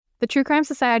The True Crime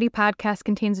Society podcast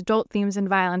contains adult themes and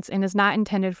violence and is not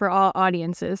intended for all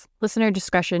audiences. Listener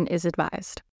discretion is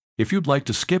advised. If you'd like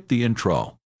to skip the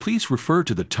intro, please refer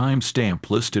to the timestamp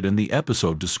listed in the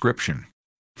episode description.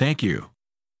 Thank you.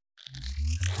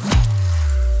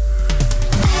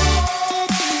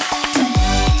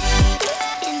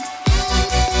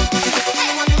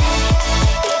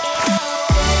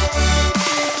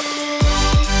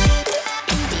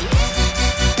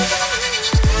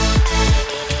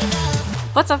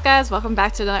 What's up, guys? Welcome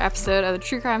back to another episode of the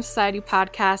True Crime Society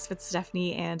podcast with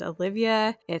Stephanie and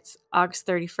Olivia. It's August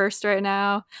 31st right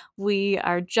now. We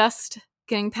are just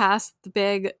getting past the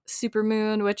big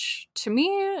supermoon, which to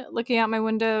me, looking out my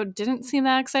window, didn't seem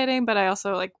that exciting, but I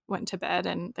also went to bed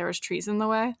and there was trees in the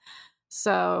way.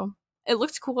 So it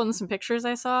looked cool in some pictures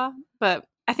I saw, but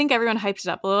I think everyone hyped it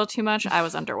up a little too much. I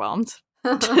was underwhelmed.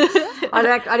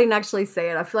 I didn't actually see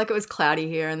it. I feel like it was cloudy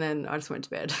here and then I just went to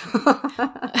bed.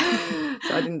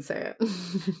 So I didn't see it.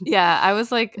 Yeah, I was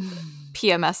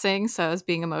PMSing, so I was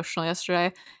being emotional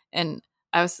yesterday. And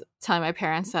I was telling my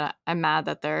parents that I'm mad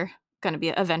that they're going to be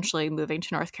eventually moving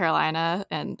to North Carolina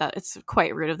and that it's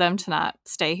quite rude of them to not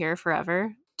stay here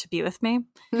forever to be with me.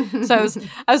 So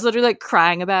I was literally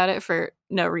crying about it for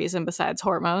no reason besides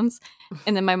hormones.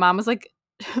 And then my mom was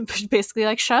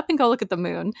basically shut up and go look at the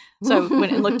moon. So I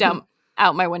went and looked out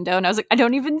my window and I was like, I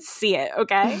don't even see it,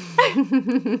 okay?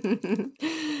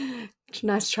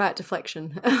 Nice try at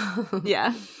deflection.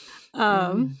 Yeah.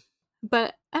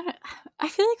 But I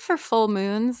feel like for full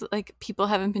moons, people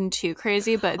haven't been too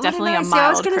crazy, but definitely a mild I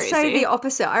was going to crazy. say the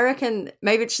opposite. I reckon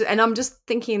maybe it's and I'm just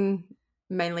thinking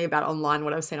mainly about online,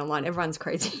 what I've seen online. Everyone's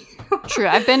crazy. True.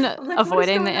 I've been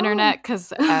avoiding the internet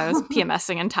because I was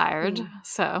PMSing and tired.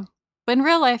 So, but in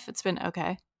real life, it's been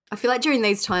okay. I feel like during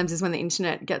these times is when the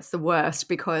internet gets the worst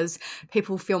because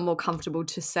people feel more comfortable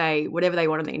to say whatever they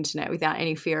want on the internet without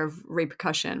any fear of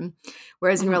repercussion.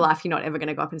 Whereas in real life, you're not ever going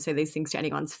to go up and say these things to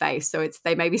anyone's face. So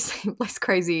they maybe seem less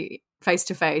crazy face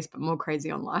to face, but more crazy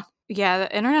online. Yeah,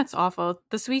 the internet's awful.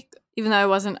 This week, even though I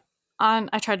wasn't on,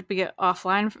 I tried to be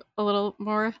offline a little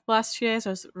more the last 2 days. I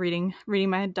was reading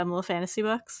my dumb little fantasy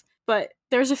books. But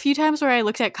there's a few times where I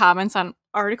looked at comments on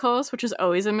articles, which is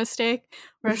always a mistake,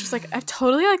 where I was just I've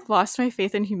totally lost my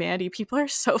faith in humanity. People are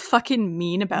so fucking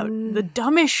mean about the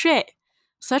dumbest shit.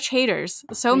 Such haters.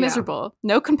 So miserable.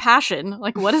 No compassion.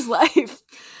 What is life?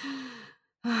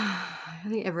 I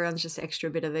think everyone's just extra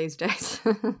bitter these days.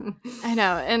 I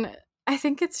know. And I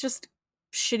think it's just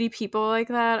shitty people like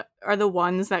that are the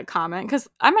ones that comment. Because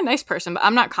I'm a nice person, but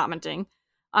I'm not commenting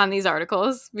on these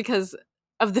articles because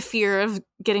of the fear of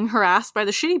getting harassed by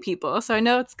the shitty people. So I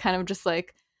know it's kind of just a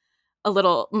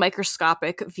little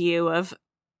microscopic view of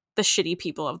the shitty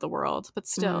people of the world. But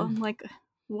still,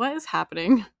 what is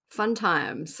happening? Fun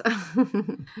times.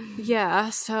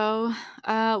 Yeah, so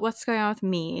what's going on with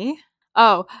me?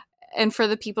 Oh, and for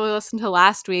the people who listened to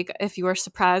last week, if you were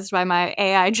surprised by my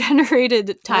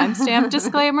AI-generated timestamp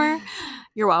disclaimer,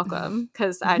 you're welcome.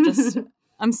 Because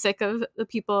I'm sick of the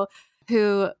people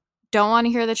who don't want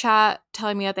to hear the chat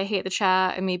telling me that they hate the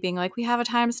chat and me being we have a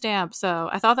timestamp. So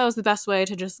I thought that was the best way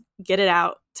to just get it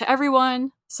out to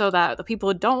everyone so that the people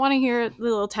who don't want to hear the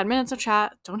little 10 minutes of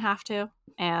chat don't have to.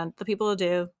 And the people who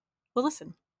do will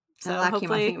listen. So I like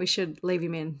him. I think we should leave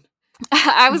him in.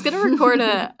 I was going to record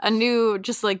a new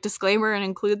disclaimer and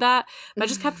include that, but I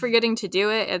just kept forgetting to do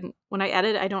it. And when I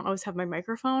edit, I don't always have my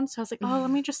microphone. So I was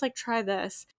let me just try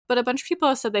this. But a bunch of people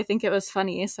have said they think it was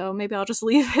funny. So maybe I'll just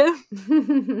leave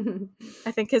him.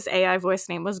 I think his AI voice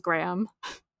name was Graham.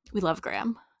 We love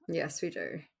Graham. Yes, we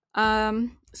do.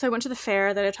 So I went to the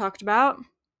fair that I talked about.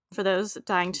 For those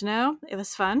dying to know, it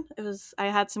was fun. I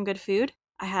had some good food.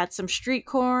 I had some street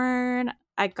corn.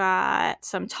 I got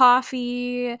some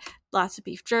toffee, lots of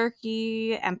beef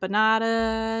jerky,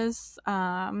 empanadas.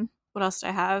 What else did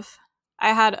I have? I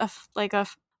had a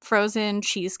frozen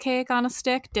cheesecake on a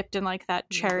stick dipped in that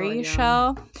cherry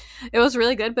shell. It was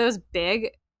really good, but it was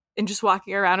big. And just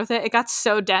walking around with it, it got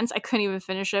so dense I couldn't even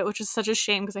finish it, which is such a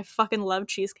shame because I fucking love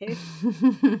cheesecake.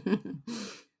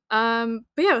 But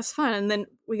yeah, it was fun. And then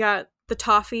we got the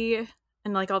toffee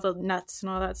and all the nuts and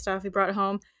all that stuff. We brought it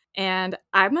home. And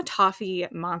I'm a toffee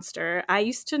monster. I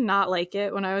used to not like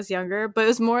it when I was younger, but it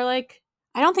was more I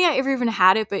don't think I ever even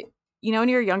had it, but when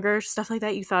you're younger, stuff like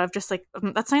that, you thought of just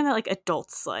that's something that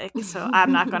adults like, so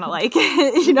I'm not gonna like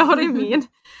it. You know what I mean?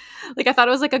 I thought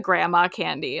it was a grandma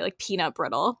candy, peanut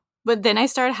brittle. But then I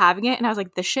started having it and I was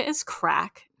this shit is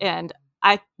crack. And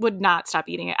I would not stop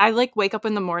eating it. I wake up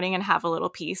in the morning and have a little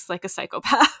piece like a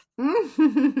psychopath.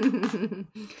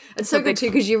 It's so good too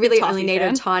because you really only need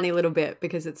a tiny little bit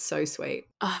because it's so sweet.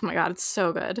 Oh my god, it's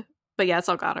so good. But yeah, it's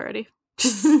all gone already.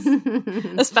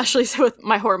 Especially so with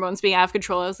my hormones being out of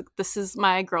control. I was like, this is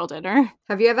my girl dinner.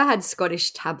 Have you ever had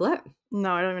Scottish tablet?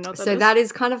 No, I don't even know what that So is. that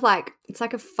is kind of like, it's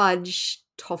like a fudge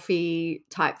toffee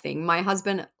type thing. My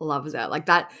husband loves it. Like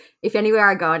that, if anywhere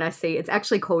I go and I see it's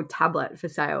actually called tablet for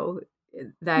sale,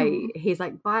 he's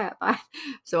like, buy it.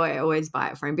 So I always buy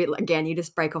it for him. But again, you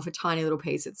just break off a tiny little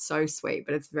piece. It's so sweet,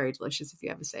 but it's very delicious if you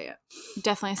ever see it.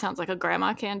 Definitely sounds like a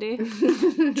grandma candy.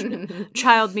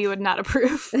 Child me would not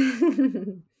approve.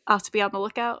 I'll have to be on the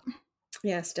lookout.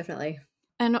 Yes, definitely.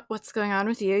 And what's going on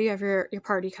with you? You have your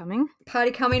party coming? Party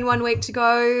coming, 1 week to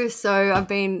go. So I've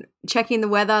been checking the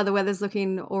weather. The weather's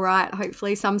looking all right,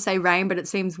 hopefully. Some say rain, but it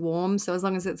seems warm. So as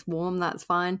long as it's warm, that's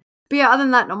fine. But yeah, other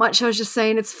than that, not much. I was just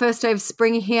saying it's first day of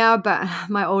spring here, but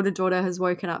my older daughter has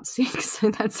woken up sick. So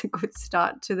that's a good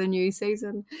start to the new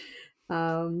season.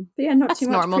 But yeah, not That's too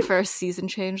much. That's normal for a season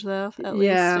change, though, at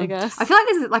least, I guess. I feel like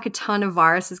there's like a ton of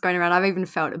viruses going around. I've even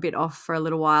felt a bit off for a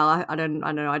little while. I don't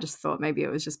know. I just thought maybe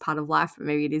it was just part of life, but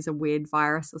maybe it is a weird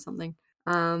virus or something.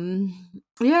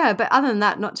 Yeah, but other than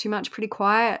that, not too much. Pretty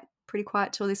quiet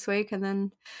till this week. And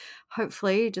then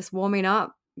hopefully just warming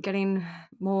up, getting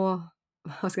more,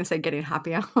 I was going to say getting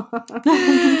happier,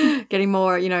 getting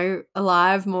more,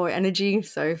 alive, more energy.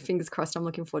 So fingers crossed, I'm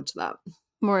looking forward to that.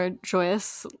 More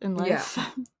joyous in life.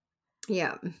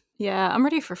 Yeah. Yeah, I'm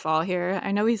ready for fall here.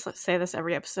 I know we say this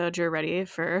every episode. You're ready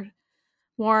for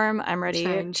warm. I'm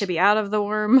ready to be out of the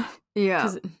warm.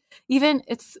 Yeah. Even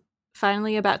it's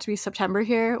finally about to be September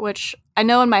here, which I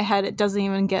know in my head it doesn't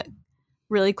even get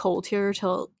really cold here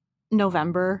till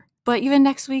November. But even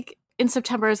next week in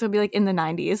September, it's going to be like in the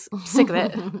 90s. I'm sick of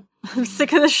it. I'm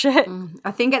sick of the shit.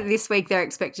 I think at this week they're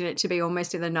expecting it to be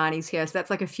almost in the 90s here. So that's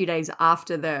like a few days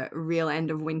after the real end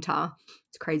of winter.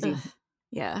 It's crazy.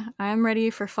 Yeah, I'm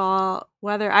ready for fall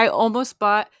weather. I almost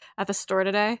bought at the store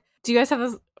today. Do you guys have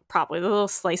those, probably the little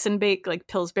slice and bake like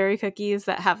Pillsbury cookies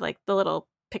that have like the little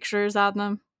pictures on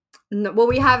them? No, well,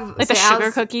 we have like the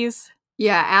sugar cookies.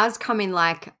 Yeah, ours come in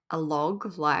like a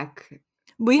log. Like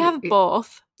we have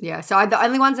both. Yeah, so the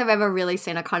only ones I've ever really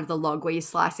seen are kind of the log where you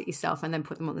slice it yourself and then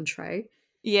put them on the tray.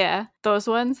 Yeah, those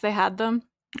ones, they had them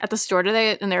at the store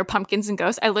today, and they were pumpkins and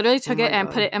ghosts. I literally took it and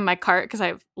put it in my cart because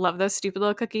I love those stupid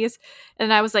little cookies.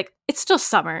 And I was like, it's still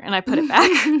summer, and I put it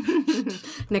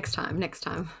back. Next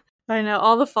time. I know,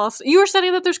 all the fall stuff. You were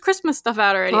saying that there's Christmas stuff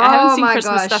out already. I haven't seen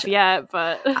Christmas stuff yet,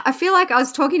 but... I feel like I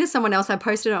was talking to someone else. I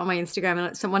posted it on my Instagram,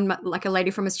 and someone, like a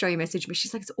lady from Australia, messaged me.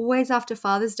 She's like, it's always after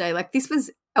Father's Day. Like, this was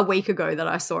a week ago that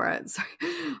I saw it. So,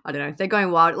 I don't know. They're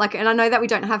going wild. Like, and I know that we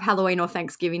don't have Halloween or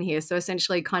Thanksgiving here, so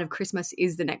essentially kind of Christmas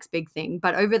is the next big thing.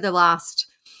 But over the last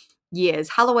years,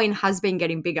 Halloween has been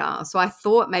getting bigger. So I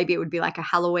thought maybe it would be like a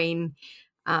Halloween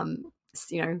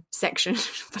section,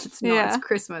 but it's not. It's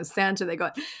Christmas. Santa, they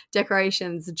got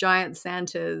decorations, giant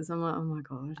Santas. I'm like, oh my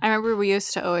God. I remember we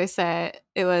used to always say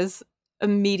it was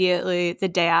immediately the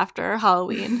day after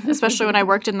Halloween, especially when I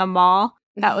worked in the mall.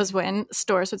 That was when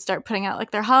stores would start putting out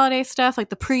like their holiday stuff, like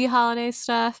the pre-holiday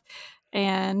stuff.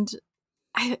 And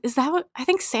I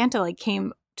think Santa like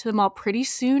came to the mall pretty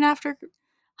soon after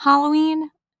Halloween.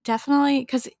 Definitely,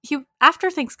 because after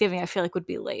Thanksgiving, I feel like would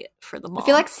be late for the mall. I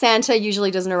feel like Santa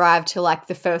usually doesn't arrive till like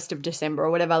the 1st of December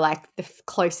or whatever, like the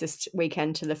closest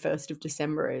weekend to the 1st of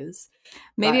December is.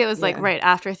 Maybe it was like right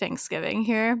after Thanksgiving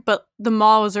here, but the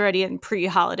mall was already in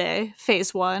pre-holiday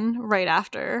phase 1 right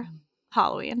after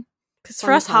Halloween. Because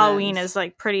for us, Halloween is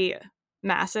like pretty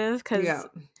massive because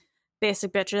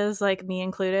basic bitches, like me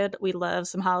included, we love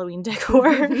some Halloween decor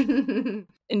and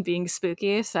being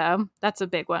spooky. So that's a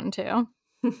big one too.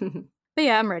 But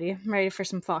yeah, I'm ready. I'm ready for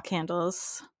some fall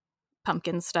candles,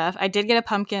 pumpkin stuff. I did get a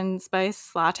pumpkin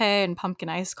spice latte and pumpkin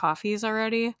iced coffees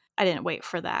already. I didn't wait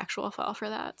for the actual fall for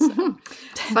that. So.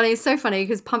 It's so funny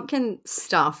because pumpkin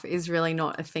stuff is really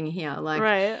not a thing here. Like,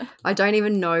 right. I don't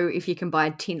even know if you can buy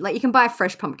tin. Like, you can buy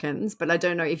fresh pumpkins, but I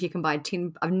don't know if you can buy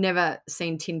tin. I've never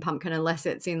seen tin pumpkin unless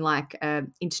it's in like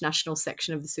an international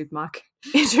section of the supermarket.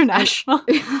 International.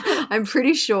 I'm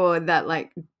pretty sure that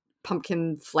like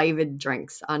pumpkin flavored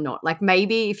drinks are not, like,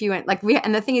 maybe if you went like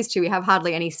and the thing is too, we have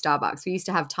hardly any Starbucks. We used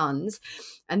to have tons,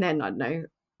 and then I don't know,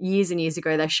 years and years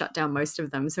ago they shut down most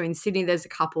of them. So in Sydney there's a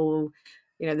couple,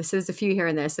 there's a few here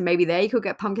and there, so maybe there you could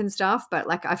get pumpkin stuff, but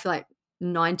like I feel like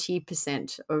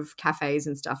 90% of cafes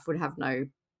and stuff would have no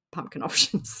pumpkin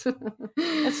options.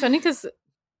 It's funny because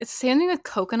it's the same thing with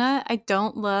coconut. I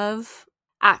don't love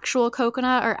actual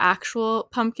coconut or actual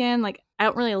pumpkin. Like, I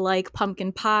don't really like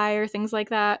pumpkin pie or things like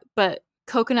that, but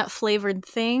coconut flavored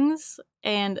things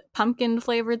and pumpkin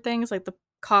flavored things like the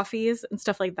coffees and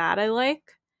stuff like that I like,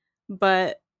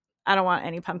 but I don't want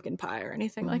any pumpkin pie or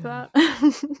anything like that.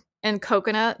 And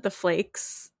coconut, the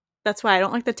flakes, That's why I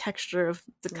don't like the texture of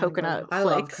the Oh my coconut God. I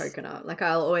love flakes. coconut. Like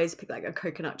I'll always pick like a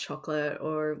coconut chocolate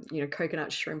or,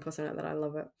 coconut shrimp or something like that. I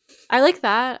love it. I like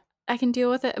that. I can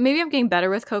deal with it. Maybe I'm getting better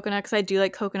with coconut because I do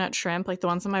like coconut shrimp. Like the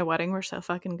ones in my wedding were so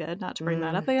fucking good. Not to bring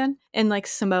that up again. And like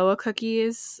Samoa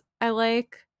cookies, I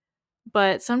like.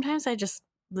 But sometimes I just,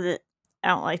 bleh, I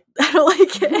don't like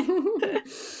it.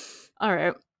 All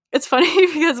right. It's funny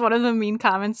because one of the mean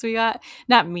comments we got,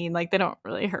 not mean, like they don't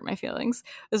really hurt my feelings,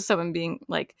 was someone being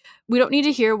like, we don't need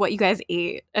to hear what you guys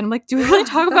ate. And I'm like, do we really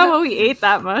talk about what we ate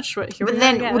that much? But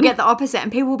then we'll get the opposite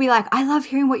and people will be like, I love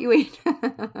hearing what you eat.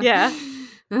 Yeah.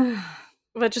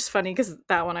 But just funny because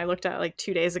that one I looked at like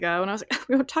 2 days ago and I was like,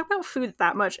 we don't talk about food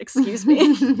that much. Excuse me.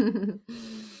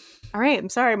 All right. I'm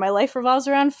sorry. My life revolves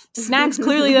around snacks.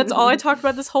 Clearly, that's all I talked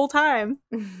about this whole time.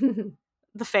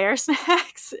 The fair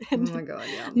snacks and, oh my God,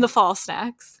 yeah. and the fall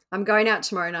snacks. I'm going out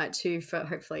tomorrow night too for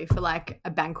like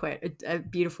a banquet, a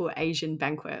beautiful Asian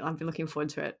banquet. I've been looking forward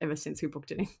to it ever since we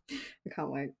booked it in. I can't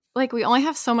wait. Like we only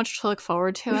have so much to look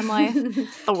forward to in life.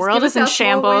 The world is in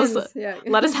shambles. Yeah.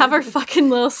 Let us have our fucking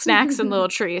little snacks and little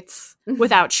treats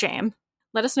without shame.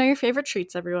 Let us know your favorite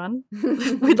treats, everyone.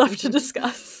 We'd love to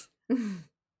discuss.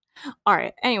 All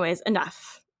right. Anyways,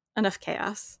 enough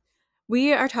chaos.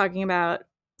 We are talking about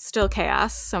still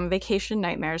chaos, some vacation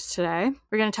nightmares today.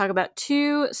 We're going to talk about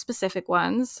two specific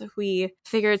ones. We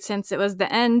figured since it was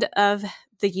the end of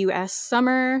the US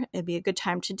summer, it'd be a good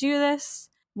time to do this.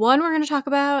 One we're going to talk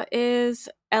about is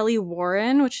Elly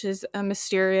Warren, which is a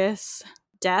mysterious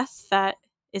death that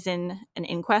is in an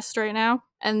inquest right now.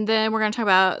 And then we're going to talk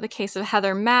about the case of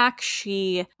Heather Mack.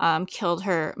 She killed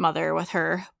her mother with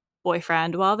her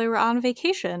boyfriend while they were on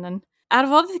vacation. And out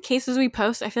of all the cases we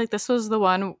post, I feel like this was the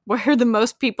one where the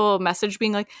most people messaged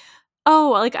being like, oh,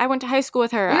 like I went to high school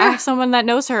with her. Yeah. I have someone that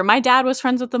knows her. My dad was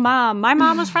friends with the mom. My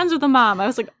mom was friends with the mom. I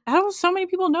was like, how do so many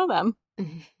people know them?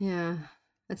 Yeah.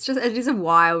 It is a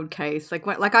wild case.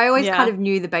 Like I always kind of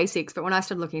knew the basics, but when I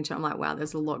started looking into it, I'm like, wow,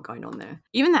 there's a lot going on there.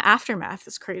 Even the aftermath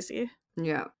is crazy.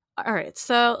 Yeah. All right,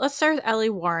 so let's start with Elly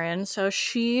Warren. So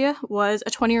she was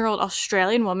a 20-year-old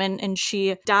Australian woman, and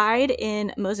she died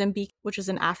in Mozambique, which is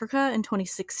in Africa, in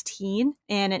 2016.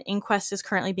 And an inquest is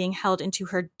currently being held into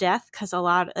her death because a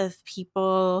lot of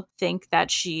people think that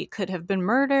she could have been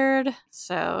murdered.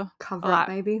 So cover-up,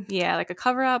 maybe? Yeah, like a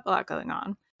cover-up, a lot going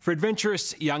on. For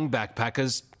adventurous young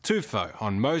backpackers, Tufo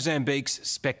on Mozambique's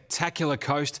spectacular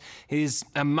coast is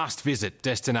a must-visit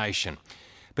destination.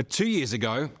 But 2 years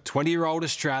ago, 20-year-old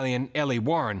Australian Elly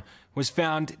Warren was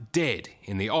found dead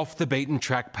in the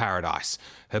off-the-beaten-track paradise,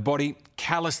 her body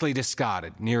callously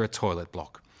discarded near a toilet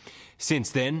block. Since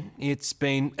then, it's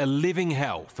been a living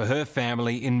hell for her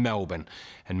family in Melbourne,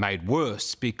 and made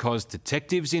worse because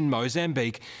detectives in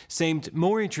Mozambique seemed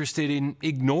more interested in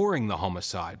ignoring the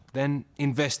homicide than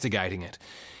investigating it.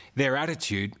 Their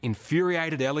attitude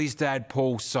infuriated Elly's dad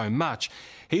Paul so much,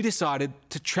 he decided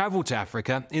to travel to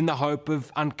Africa in the hope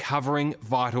of uncovering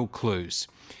vital clues.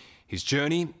 His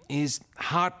journey is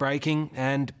heartbreaking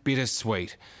and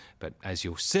bittersweet, but as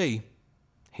you'll see,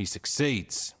 he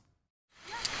succeeds.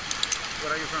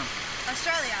 Where are you from?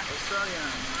 Australia.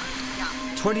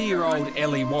 20-year-old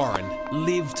Elly Warren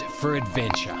lived for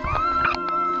adventure.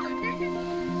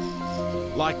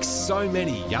 Like so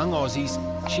many young Aussies,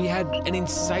 she had an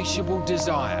insatiable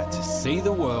desire to see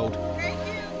the world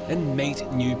and meet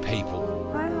new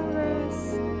people. Hi,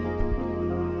 Horace.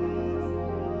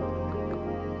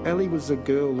 Elly was a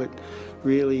girl that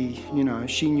really,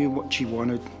 she knew what she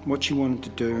wanted to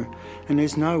do, and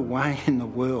there's no way in the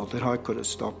world that I could have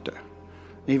stopped her.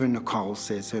 Even Nicole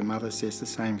says, her mother says the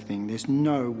same thing. There's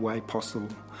no way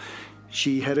possible.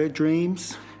 She had her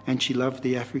dreams, and she loved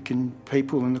the African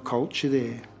people and the culture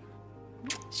there.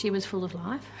 She was full of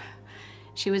life.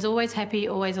 She was always happy,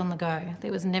 always on the go.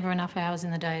 There was never enough hours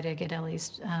in the day to get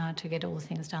Elly's, to get all the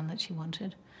things done that she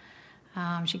wanted.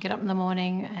 She'd get up in the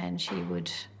morning and she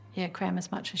would cram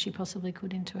as much as she possibly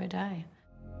could into her day.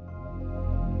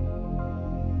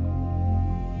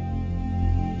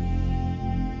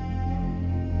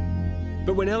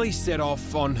 But when Elly set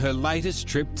off on her latest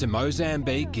trip to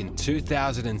Mozambique in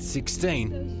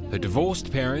 2016, her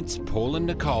divorced parents, Paul and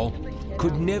Nicole,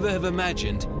 could never have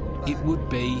imagined it would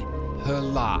be her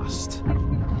last.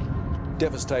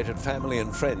 Devastated family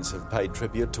and friends have paid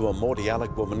tribute to a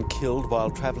Mordialloc woman killed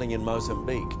while travelling in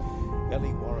Mozambique.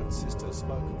 Elly Warren's sister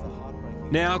spoke of the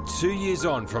heartbreaking... Now, 2 years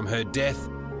on from her death,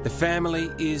 the family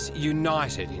is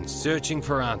united in searching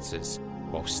for answers,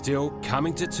 while still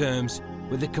coming to terms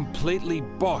with a completely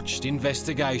botched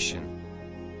investigation,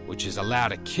 which has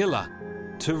allowed a killer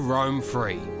to roam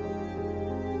free.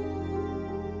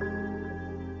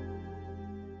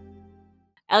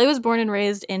 Elly was born and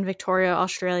raised in Victoria,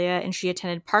 Australia, and she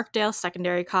attended Parkdale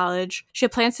Secondary College. She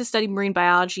had plans to study marine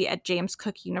biology at James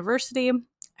Cook University.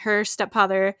 Her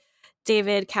stepfather,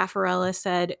 David Caffarella,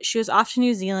 said she was off to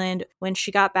New Zealand when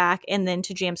she got back and then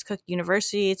to James Cook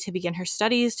University to begin her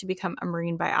studies to become a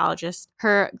marine biologist,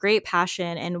 her great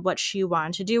passion and what she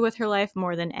wanted to do with her life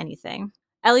more than anything.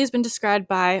 Elly has been described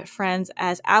by friends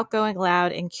as outgoing,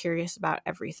 loud, and curious about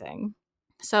everything.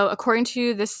 So, according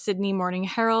to the Sydney Morning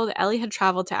Herald, Elly had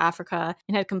traveled to Africa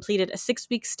and had completed a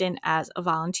 6-week stint as a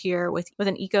volunteer with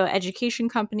an eco-education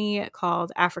company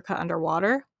called Africa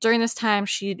Underwater. During this time,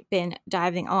 she'd been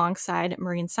diving alongside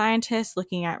marine scientists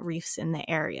looking at reefs in the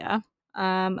area.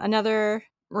 Another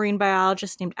marine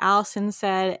biologist named Allison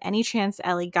said any chance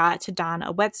Elly got to don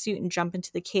a wetsuit and jump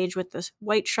into the cage with the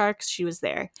white sharks, she was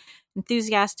there.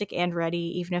 Enthusiastic and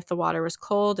ready, even if the water was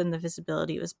cold and the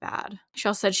visibility was bad. She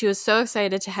also said she was so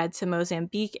excited to head to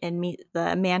Mozambique and meet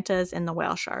the mantas and the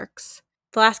whale sharks.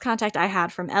 The last contact I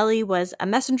had from Elly was a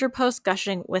messenger post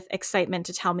gushing with excitement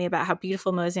to tell me about how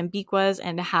beautiful Mozambique was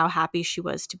and how happy she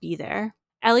was to be there.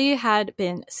 Elly had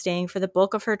been staying for the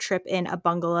bulk of her trip in a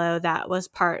bungalow that was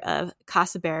part of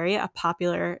Casa Berry, a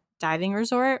popular diving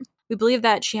resort. We believe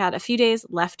that she had a few days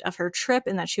left of her trip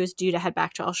and that she was due to head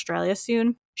back to Australia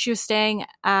soon. She was staying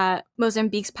at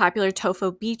Mozambique's popular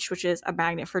Tofo Beach, which is a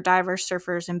magnet for divers,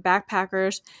 surfers, and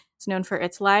backpackers. It's known for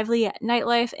its lively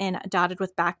nightlife and dotted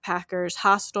with backpackers,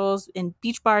 hostels, and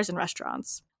beach bars and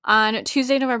restaurants. On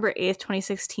Tuesday, November 8th,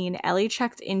 2016, Elly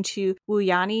checked into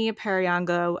Wuyani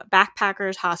Periango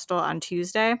Backpackers Hostel on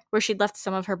Tuesday, where she'd left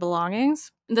some of her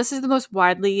belongings. This is the most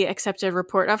widely accepted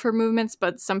report of her movements,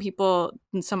 but some people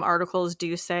in some articles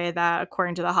do say that,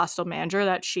 according to the hostel manager,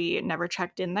 that she never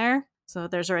checked in there. So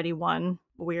there's already one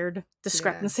weird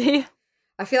discrepancy. Yeah.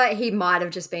 I feel like he might have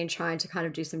just been trying to kind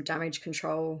of do some damage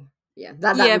control. Yeah,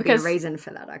 that would be a reason for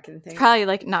that, I can think. Probably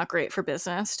like not great for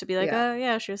business to be like, oh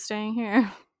yeah, she was staying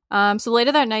here. So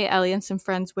later that night, Elly and some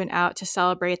friends went out to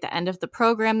celebrate the end of the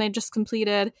program they just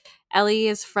completed.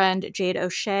 Elly's friend Jade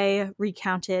O'Shea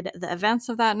recounted the events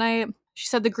of that night. She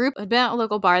said the group had been at a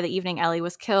local bar the evening Elly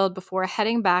was killed before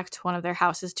heading back to one of their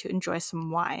houses to enjoy some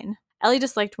wine. Elly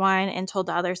disliked wine and told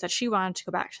the others that she wanted to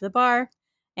go back to the bar,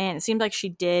 and it seemed like she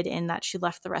did in that she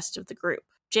left the rest of the group.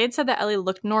 Jade said that Elly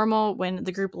looked normal when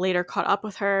the group later caught up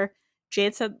with her.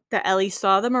 Jade said that Elly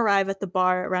saw them arrive at the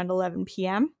bar around 11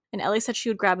 p.m., and Elly said she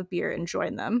would grab a beer and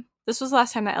join them. This was the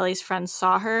last time that Elly's friends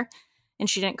saw her, and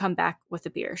she didn't come back with a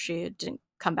beer. She didn't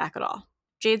come back at all.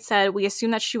 Jade said, "We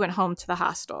assumed that she went home to the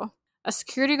hostel." A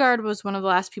security guard was one of the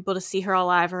last people to see her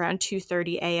alive around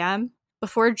 2:30 a.m.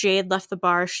 Before Jade left the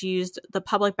bar, she used the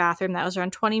public bathroom that was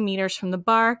around 20 meters from the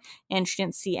bar, and she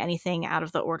didn't see anything out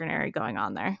of the ordinary going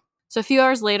on there. So a few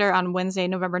hours later, on Wednesday,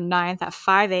 November 9th at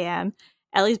 5 a.m.,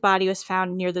 Elly's body was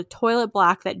found near the toilet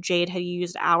block that Jade had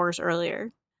used hours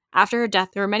earlier. After her death,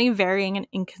 there were many varying and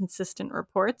inconsistent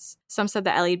reports. Some said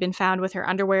that Elly had been found with her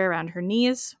underwear around her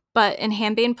knees. But in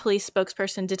Hanbane police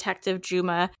spokesperson Detective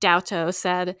Juma Douto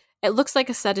said, "It looks like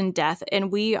a sudden death,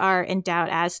 and we are in doubt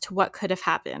as to what could have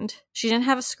happened. She didn't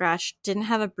have a scratch, didn't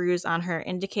have a bruise on her,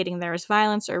 indicating there was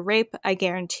violence or rape. I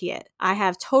guarantee it. I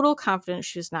have total confidence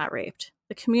she was not raped.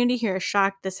 The community here is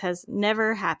shocked. This has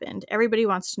never happened. Everybody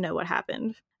wants to know what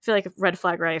happened." I feel like a red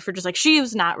flag right for just like, she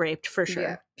was not raped for sure.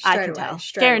 Yeah, I can tell.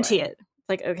 Guarantee it.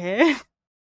 Like, okay.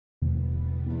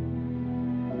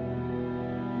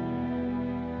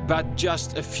 But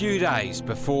just a few days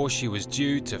before she was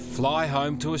due to fly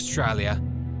home to Australia,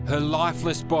 her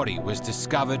lifeless body was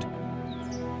discovered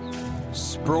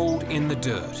sprawled in the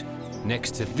dirt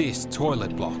next to this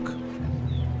toilet block.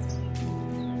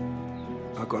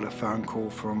 I got a phone call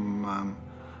from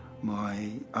my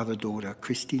other daughter,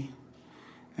 Christy,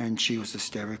 and she was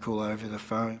hysterical over the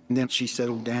phone. And then she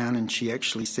settled down and she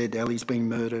actually said, "Elly's been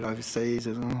murdered overseas."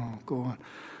 And, oh, God.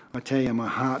 I tell you, my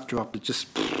heart dropped.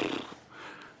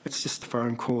 It's just a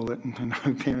phone call that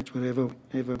no parents would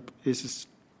ever is just,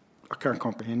 I can't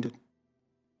comprehend it.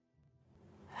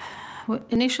 Well,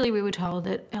 initially we were told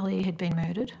that Elly had been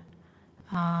murdered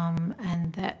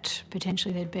and that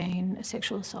potentially there'd been a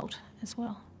sexual assault as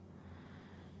well.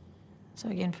 So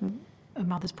again, from a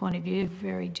mother's point of view,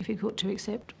 very difficult to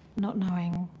accept, not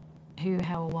knowing who,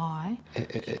 how or why.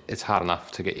 It's hard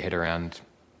enough to get your head around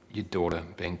your daughter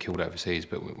being killed overseas,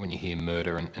 but when you hear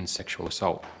murder and sexual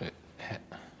assault,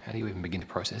 how do you even begin to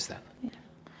process that? Yeah.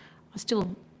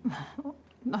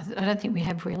 I don't think we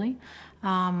have really.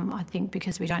 I think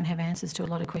because we don't have answers to a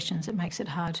lot of questions, it makes it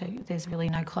hard there's really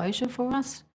no closure for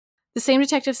us. The same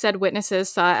detective said witnesses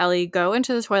saw Elly go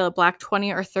into the toilet block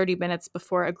 20 or 30 minutes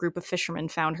before a group of fishermen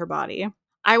found her body.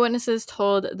 Eyewitnesses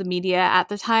told the media at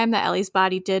the time that Elly's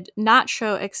body did not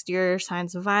show exterior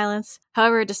signs of violence.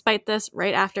 However, despite this,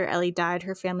 right after Elly died,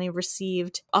 her family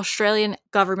received Australian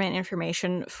government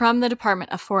information from the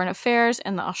Department of Foreign Affairs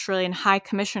and the Australian High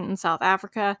Commission in South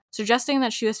Africa, suggesting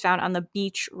that she was found on the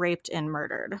beach, raped, and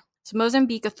murdered. So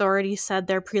Mozambique authorities said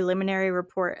their preliminary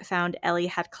report found Elly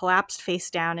had collapsed face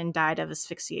down and died of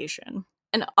asphyxiation.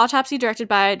 An autopsy directed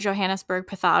by Johannesburg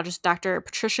pathologist Dr.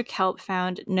 Patricia Kelp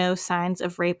found no signs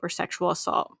of rape or sexual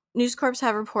assault. News Corps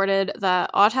have reported the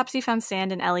autopsy found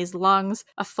sand in Elly's lungs,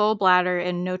 a full bladder,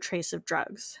 and no trace of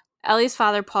drugs. Elly's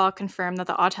father, Paul, confirmed that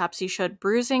the autopsy showed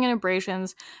bruising and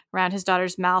abrasions around his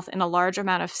daughter's mouth and a large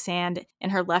amount of sand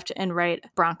in her left and right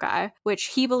bronchi, which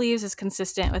he believes is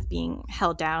consistent with being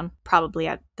held down, probably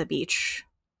at the beach,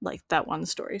 like that one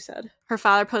story said. Her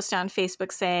father posted on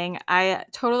Facebook saying, "I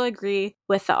totally agree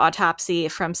with the autopsy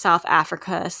from South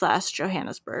Africa /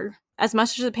 Johannesburg. As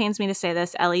much as it pains me to say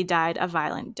this, Elly died a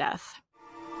violent death."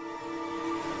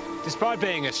 Despite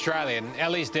being Australian,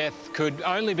 Elly's death could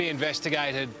only be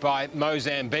investigated by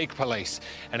Mozambique police,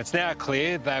 and it's now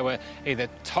clear they were either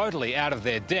totally out of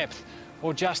their depth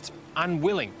or just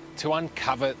unwilling to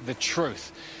uncover the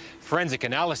truth. Forensic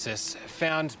analysis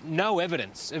found no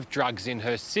evidence of drugs in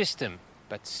her system,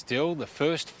 but still the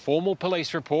first formal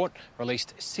police report,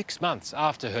 released 6 months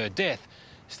after her death,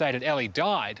 stated Elly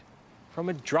died from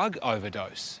a drug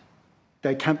overdose.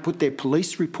 They can't put their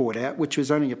police report out, which was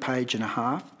only a page and a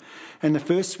half, and the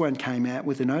first one came out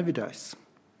with an overdose.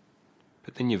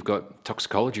 But then you've got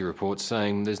toxicology reports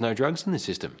saying there's no drugs in the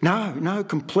system. No,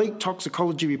 complete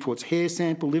toxicology reports, hair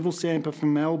sample, liver sample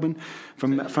from Melbourne,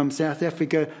 from South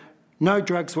Africa, no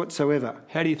drugs whatsoever.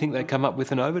 How do you think they come up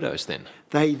with an overdose then?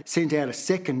 They sent out a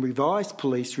second revised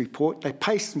police report. They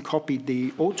pasted and copied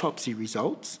the autopsy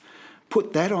results,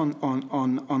 put that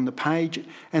on the page,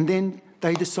 and then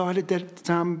they decided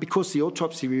that because the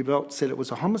autopsy results said it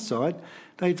was a homicide,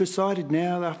 they've decided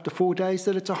now after 4 days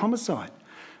that it's a homicide.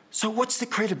 So what's the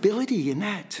credibility in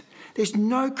that? There's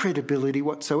no credibility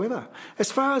whatsoever.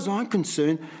 As far as I'm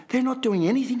concerned, they're not doing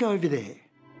anything over there.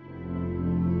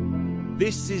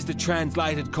 This is the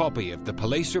translated copy of the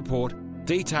police report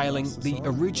detailing the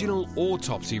original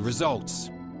autopsy results.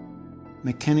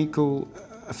 Mechanical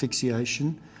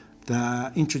asphyxiation,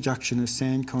 the introduction of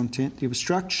sand content, the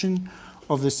obstruction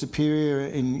of the superior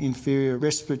and inferior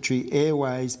respiratory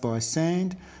airways by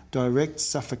sand, direct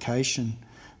suffocation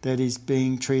that is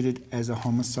being treated as a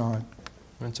homicide.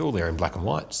 It's all there in black and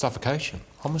white. Suffocation,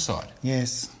 homicide.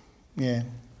 Yes, yeah.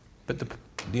 But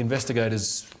the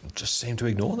investigators just seem to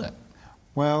ignore that.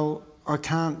 Well, I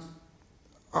can't,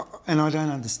 and I don't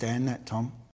understand that,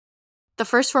 Tom. The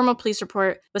first formal police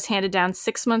report was handed down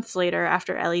 6 months later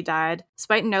after Elly died.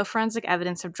 Despite no forensic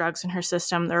evidence of drugs in her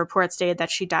system, the report stated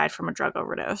that she died from a drug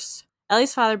overdose.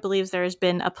 Elly's father believes there has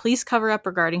been a police cover-up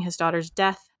regarding his daughter's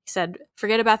death. He said,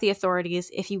 "Forget about the authorities.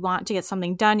 If you want to get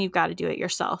something done, you've got to do it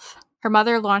yourself." Her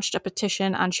mother launched a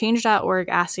petition on change.org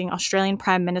asking Australian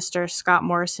Prime Minister Scott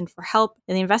Morrison for help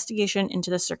in the investigation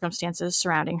into the circumstances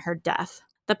surrounding her death.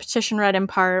 The petition read in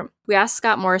part, "We ask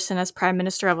Scott Morrison as Prime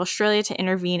Minister of Australia to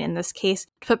intervene in this case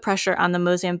to put pressure on the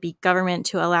Mozambique government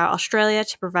to allow Australia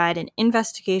to provide an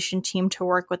investigation team to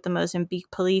work with the Mozambique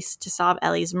police to solve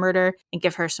Elly's murder and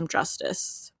give her some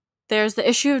justice." There's the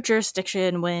issue of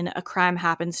jurisdiction when a crime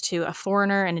happens to a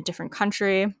foreigner in a different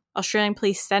country. Australian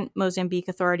police sent Mozambique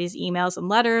authorities emails and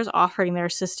letters offering their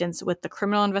assistance with the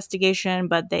criminal investigation,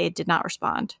 but they did not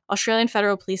respond. Australian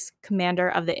Federal Police Commander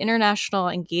of the International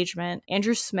Engagement,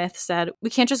 Andrew Smith, said, "We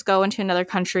can't just go into another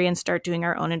country and start doing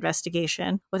our own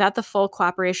investigation. Without the full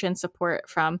cooperation and support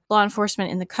from law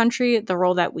enforcement in the country, the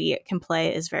role that we can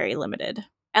play is very limited."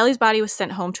 Elly's body was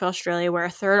sent home to Australia, where a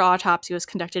third autopsy was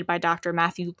conducted by Dr.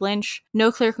 Matthew Lynch.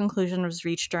 No clear conclusion was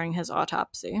reached during his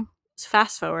autopsy. So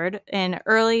fast forward, in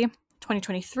early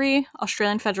 2023,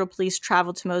 Australian Federal Police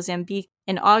traveled to Mozambique.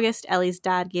 In August, Elly's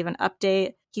dad gave an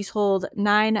update. He told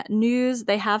 9 News,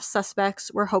 "They have suspects.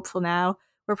 We're hopeful now.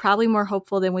 We're probably more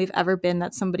hopeful than we've ever been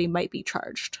that somebody might be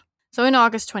charged." So in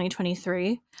August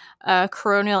 2023, a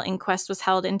coronial inquest was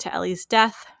held into Elly's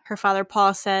death. Her father,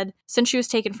 Paul, said, "Since she was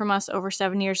taken from us over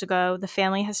 7 years ago, the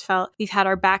family has felt we've had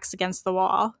our backs against the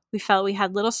wall. We felt we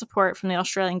had little support from the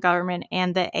Australian government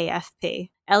and the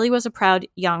AFP. Elly was a proud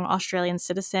young Australian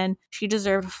citizen. She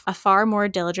deserved a far more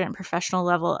diligent and professional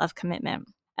level of commitment."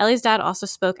 Elly's dad also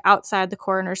spoke outside the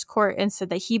coroner's court and said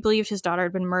that he believed his daughter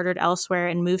had been murdered elsewhere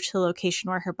and moved to the location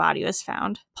where her body was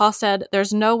found. Paul said,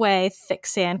 "There's no way thick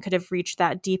sand could have reached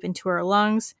that deep into her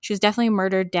lungs. She was definitely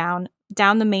murdered down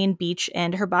the main beach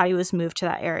and her body was moved to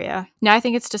that area." Now I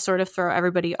think it's to sort of throw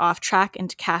everybody off track and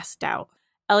to cast doubt.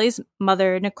 Elly's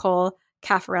mother, Nicole,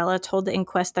 Caffarella told the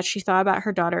inquest that she thought about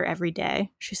her daughter every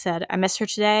day. She said, "I miss her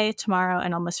today, tomorrow,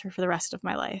 and I'll miss her for the rest of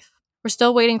my life." We're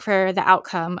still waiting for the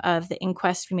outcome of the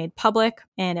inquest to be made public,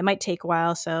 and it might take a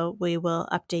while, so we will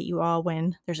update you all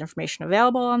when there's information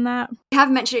available on that. We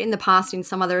have mentioned it in the past in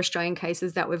some other Australian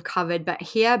cases that we've covered, but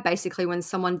here, basically, when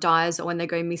someone dies or when they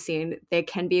go missing, there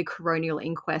can be a coronial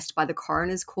inquest by the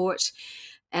coroner's court.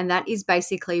 And that is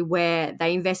basically where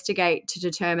they investigate to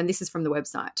determine, this is from the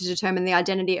website, to determine the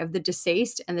identity of the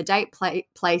deceased and the date,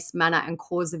 place, manner, and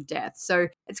cause of death. So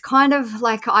it's kind of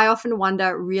like, I often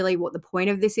wonder really what the point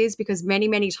of this is, because many,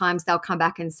 many times they'll come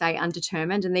back and say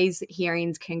undetermined, and these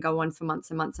hearings can go on for months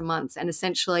and months and months. And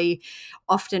essentially,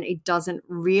 often it doesn't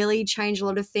really change a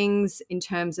lot of things in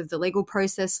terms of the legal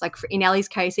process. Like in Elly's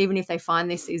case, even if they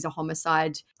find this is a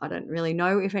homicide, I don't really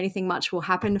know if anything much will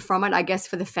happen from it. I guess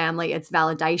for the family, it's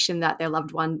validation that their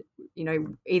loved one,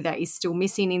 either is still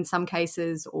missing in some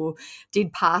cases or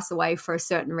did pass away for a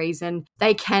certain reason.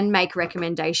 They can make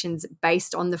recommendations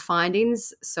based on the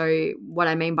findings. So what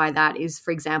I mean by that is,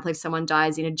 for example, if someone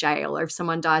dies in a jail or if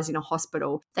someone dies in a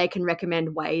hospital, they can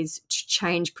recommend ways to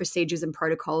change procedures and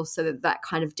protocols so that that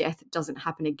kind of death doesn't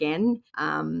happen again.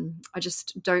 I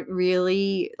just don't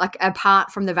really,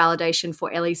 apart from the validation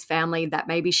for Elly's family that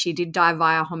maybe she did die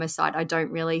via homicide, I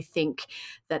don't really think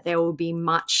that there will be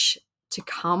much to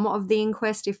come of the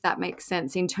inquest, if that makes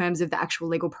sense, in terms of the actual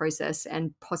legal process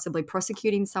and possibly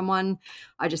prosecuting someone.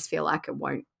 I just feel like it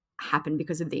won't happen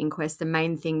because of the inquest. The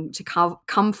main thing to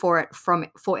come for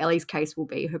Elly's case will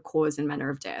be her cause and manner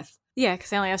of death. Yeah,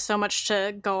 because they only have so much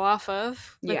to go off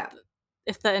of. Yeah.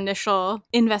 If the initial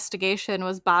investigation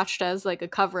was botched as like a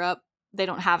cover-up, they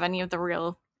don't have any of the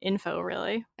real info,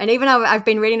 really. And even I've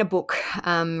been reading a book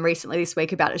recently this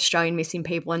week about Australian missing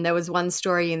people, and there was one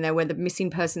story in there where the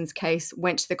missing persons case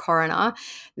went to the coroner,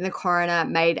 and the coroner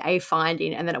made a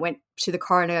finding, and then it went to the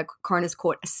coroner's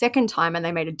court a second time, and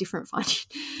they made a different finding.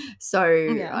 So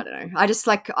yeah. I don't know. I just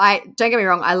don't get me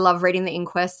wrong, I love reading the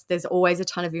inquest. There's always a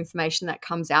ton of information that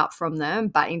comes out from them,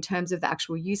 but in terms of the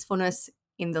actual usefulness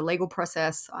in the legal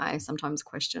process, I sometimes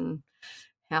question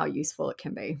how useful it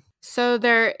can be. So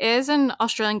there is an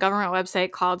Australian government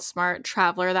website called Smart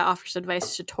Traveller that offers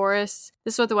advice to tourists.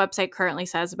 This is what the website currently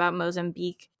says about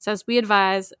Mozambique. It says, "We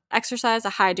advise exercise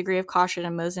a high degree of caution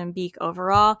in Mozambique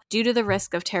overall due to the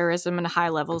risk of terrorism and high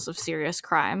levels of serious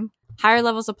crime. Higher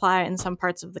levels apply in some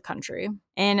parts of the country."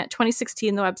 In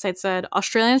 2016, the website said,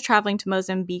 "Australians traveling to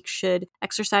Mozambique should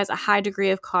exercise a high degree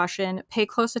of caution, pay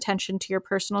close attention to your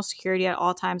personal security at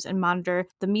all times, and monitor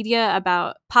the media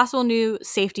about possible new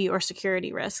safety or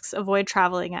security risks. Avoid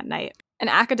traveling at night." An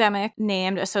academic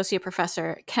named Associate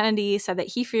Professor Kennedy said that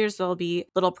he fears there'll be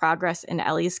little progress in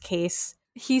Elly's case.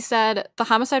 He said, "The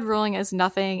homicide ruling is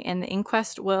nothing, and the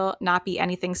inquest will not be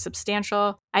anything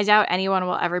substantial. I doubt anyone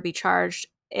will ever be charged.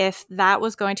 If that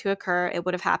was going to occur, it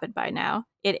would have happened by now.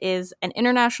 It is an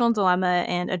international dilemma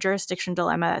and a jurisdiction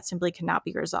dilemma that simply cannot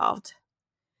be resolved."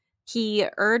 He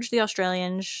urged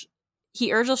Australians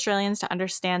to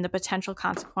understand the potential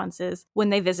consequences when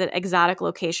they visit exotic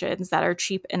locations that are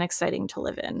cheap and exciting to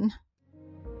live in.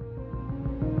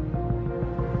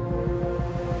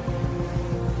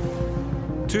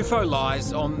 Tufo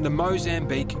lies on the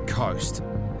Mozambique coast,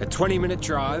 a 20-minute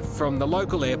drive from the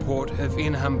local airport of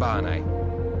Inhambane.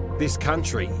 This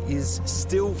country is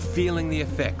still feeling the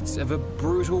effects of a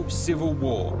brutal civil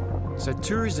war, so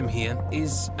tourism here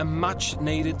is a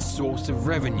much-needed source of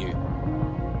revenue.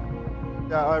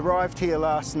 I arrived here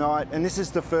last night, and this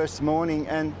is the first morning,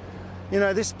 and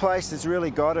this place has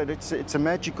really got it. It's a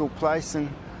magical place,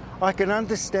 and I can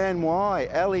understand why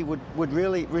Elly would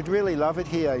really love it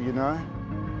here.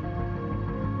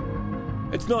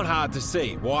 It's not hard to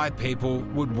see why people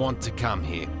would want to come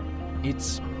here.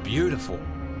 It's beautiful.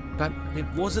 But it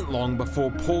wasn't long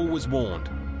before Paul was warned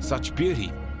such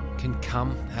beauty can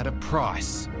come at a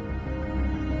price. The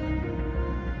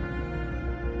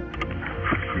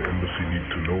embassy need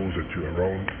to know that you're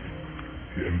around.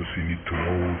 The embassy need to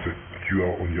know that you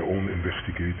are on your own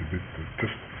investigating it,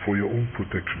 just for your own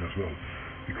protection as well.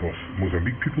 Because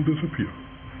Mozambique people disappear.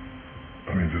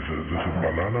 I mean, this is a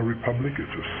banana republic,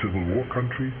 it's a civil war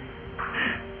country.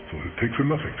 So it takes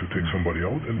nothing to take somebody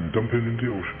out and dump it in the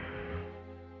ocean.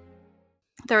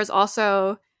 There was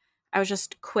also, I was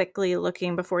just quickly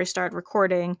looking before we started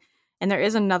recording, and there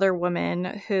is another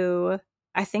woman who,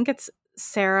 I think it's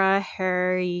Sarah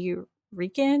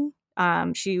Harry-Regan.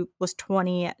 She was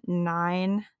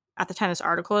 29 at the time this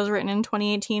article was written in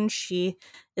 2018. She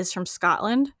is from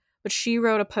Scotland, but she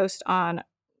wrote a post on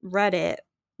Reddit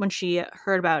when she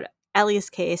heard about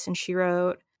Elly's case, and she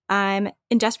wrote, I'm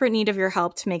in desperate need of your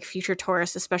help to make future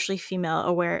tourists, especially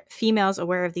females,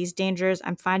 aware of these dangers.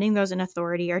 I'm finding those in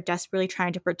authority are desperately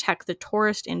trying to protect the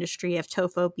tourist industry of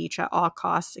Tofo Beach at all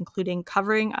costs, including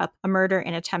covering up a murder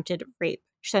and attempted rape.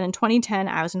 She said in 2010,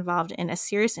 I was involved in a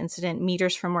serious incident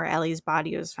meters from where Elly's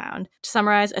body was found. To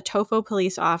summarize, a Tofo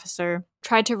police officer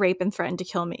tried to rape and threaten to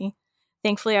kill me.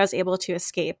 Thankfully, I was able to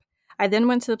escape. I then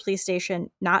went to the police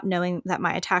station, not knowing that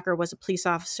my attacker was a police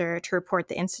officer, to report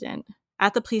the incident.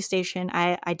 At the police station,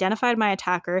 I identified my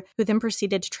attacker, who then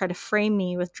proceeded to try to frame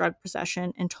me with drug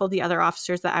possession and told the other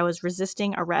officers that I was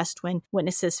resisting arrest when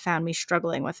witnesses found me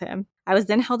struggling with him. I was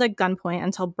then held at gunpoint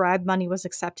until bribe money was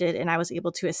accepted and I was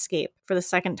able to escape for the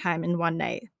second time in one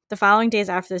night. The following days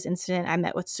after this incident, I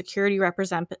met with security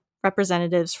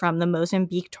representatives from the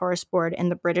Mozambique Tourist Board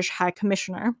and the British High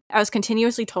Commissioner. I was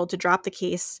continuously told to drop the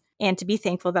case and to be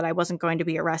thankful that I wasn't going to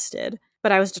be arrested.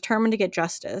 But I was determined to get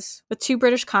justice. With 2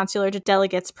 British consular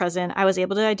delegates present, I was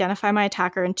able to identify my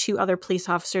attacker and 2 other police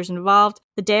officers involved.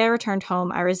 The day I returned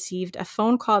home, I received a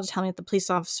phone call to tell me that the police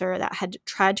officer that had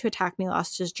tried to attack me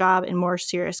lost his job and more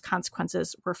serious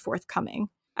consequences were forthcoming.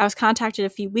 I was contacted a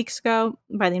few weeks ago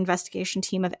by the investigation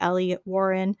team of Elly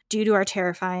Warren due to our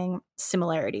terrifying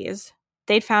similarities.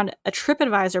 They'd found a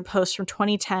TripAdvisor post from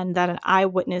 2010 that an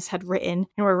eyewitness had written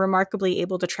and were remarkably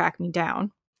able to track me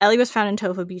down. Elly was found in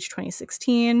Tofo Beach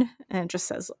 2016, and it just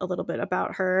says a little bit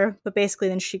about her. But basically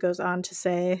then she goes on to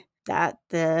say that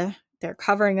they're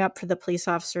covering up for the police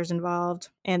officers involved,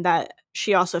 and that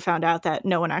she also found out that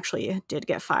no one actually did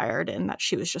get fired and that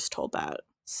she was just told that.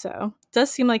 So it does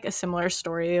seem like a similar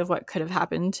story of what could have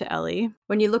happened to Elly.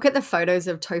 When you look at the photos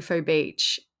of Tofo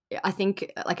Beach, I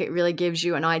think like it really gives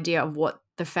you an idea of what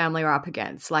the family are up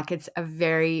against. Like it's a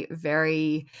very,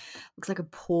 very, looks like a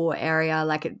poor area.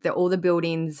 Like all the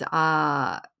buildings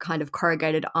are kind of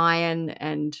corrugated iron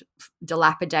and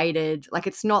dilapidated. Like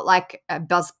it's not like a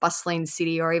bustling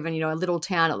city or even, a little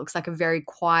town. It looks like a very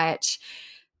quiet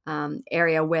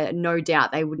area where no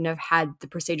doubt they wouldn't have had the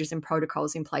procedures and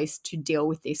protocols in place to deal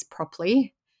with this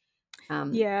properly.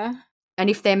 Yeah. And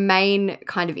if their main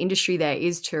kind of industry there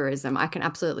is tourism, I can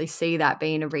absolutely see that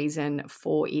being a reason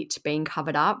for it being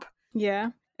covered up.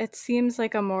 Yeah. It seems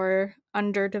like a more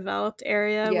underdeveloped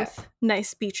area with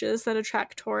nice beaches that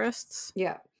attract tourists.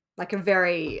 Yeah. Like a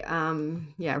very,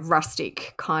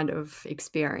 rustic kind of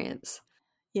experience.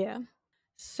 Yeah.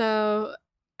 So,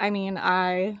 I mean,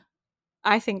 I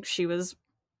think she was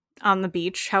on the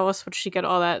beach. How else would she get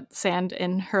all that sand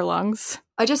in her lungs?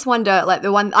 I just wonder, like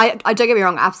the one, I don't get me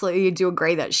wrong, absolutely do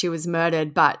agree that she was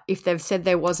murdered, but if they've said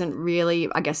there wasn't really,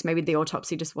 I guess maybe the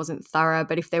autopsy just wasn't thorough,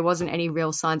 but if there wasn't any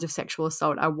real signs of sexual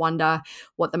assault, I wonder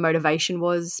what the motivation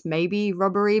was. Maybe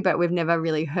robbery, but we've never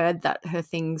really heard that her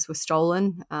things were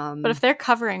stolen. But if they're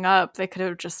covering up, they could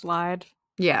have just lied.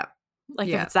 Yeah. Like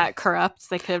if it's that corrupt,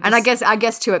 they could have And I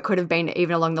guess too, it could have been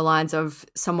even along the lines of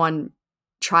someone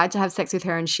tried to have sex with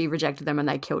her and she rejected them and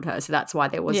they killed her. So that's why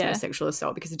there was no sexual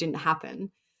assault, because it didn't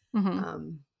happen. Mm-hmm.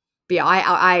 But yeah,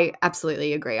 I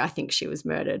absolutely agree. I think she was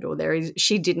murdered, or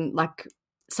she didn't, like,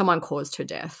 someone caused her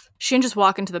death. She didn't just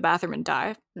walk into the bathroom and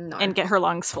die. No. And get her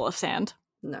lungs full of sand.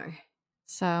 No.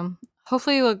 So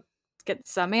hopefully we'll get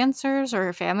some answers, or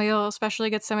her family will especially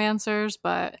get some answers,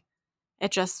 but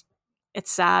it's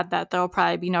sad that there'll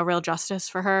probably be no real justice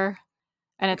for her.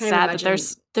 And it's sad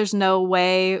that there's no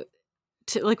way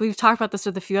to, like, we've talked about this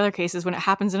with a few other cases, when it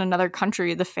happens in another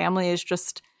country, the family is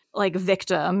just like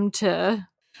victim to.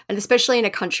 And especially in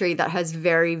a country that has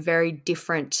very, very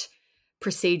different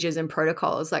procedures and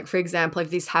protocols. Like, for example, if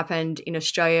this happened in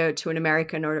Australia to an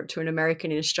American or to an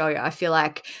American in Australia, I feel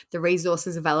like the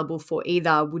resources available for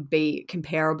either would be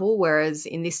comparable, whereas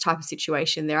in this type of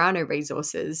situation, there are no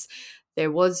resources.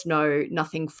 There was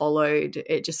nothing followed.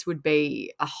 It just would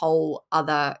be a whole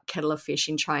other kettle of fish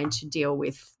in trying to deal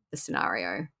with the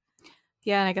scenario.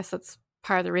 Yeah, and I guess that's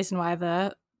part of the reason why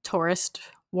the tourist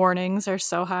warnings are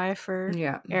so high for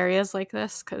areas like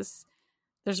this, because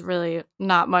there's really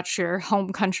not much your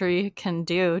home country can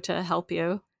do to help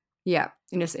you. Yeah,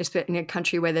 in a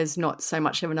country where there's not so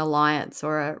much of an alliance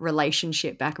or a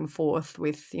relationship back and forth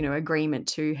with, agreement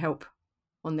to help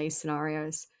on these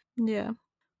scenarios. Yeah.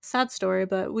 Sad story,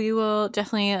 but we will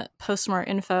definitely post more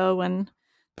info when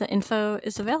the info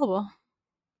is available.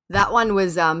 That one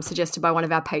was suggested by one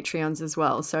of our Patreons as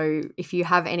well. So if you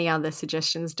have any other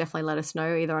suggestions, definitely let us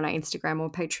know, either on our Instagram or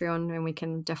Patreon, and we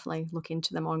can definitely look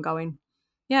into them ongoing.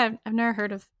 Yeah, I've never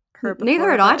heard of her before.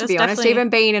 Neither had I, to be honest. Even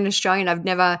being an Australian,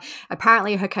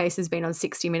 apparently her case has been on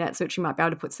 60 Minutes, which you might be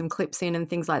able to put some clips in and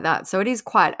things like that. So it is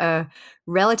quite a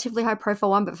relatively high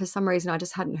profile one, but for some reason I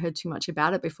just hadn't heard too much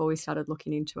about it before we started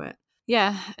looking into it.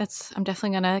 Yeah, I'm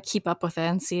definitely going to keep up with it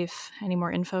and see if any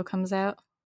more info comes out.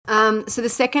 So the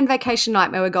second vacation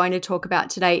nightmare we're going to talk about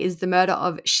today is the murder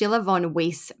of Sheila von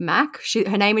Weiss Mack.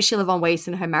 Her name is Sheila von Weiss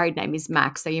and her married name is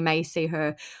Mack, so you may see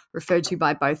her referred to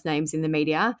by both names in the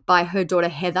media, by her daughter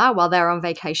Heather while they were on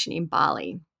vacation in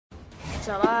Bali.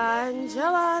 Jalan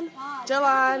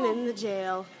in the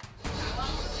jail.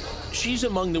 She's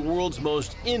among the world's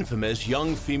most infamous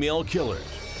young female killers.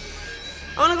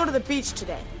 I want to go to the beach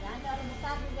today.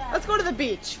 Let's go to the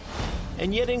beach.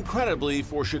 And yet, incredibly,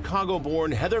 for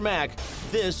Chicago-born Heather Mack,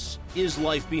 this is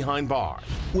life behind bars.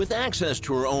 With access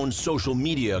to her own social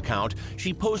media account,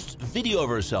 she posts video of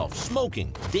herself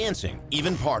smoking, dancing,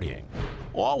 even partying.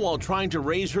 All while trying to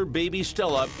raise her baby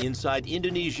Stella inside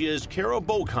Indonesia's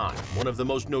Karabokan, one of the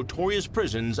most notorious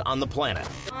prisons on the planet.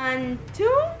 1,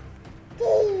 2.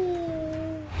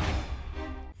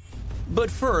 But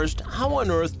first, how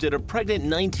on earth did a pregnant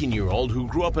 19-year-old who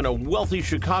grew up in a wealthy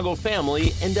Chicago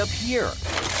family end up here?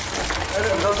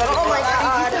 Oh my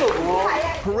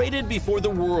God. Paraded before the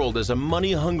world as a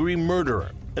money-hungry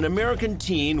murderer, an American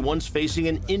teen once facing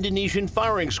an Indonesian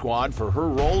firing squad for her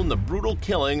role in the brutal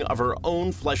killing of her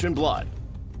own flesh and blood.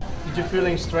 Did you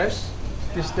feeling stressed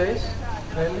these days,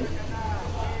 lately?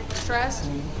 Stressed?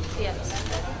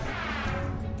 Yes.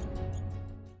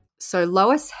 So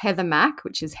Lois Heather Mack,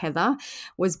 which is Heather,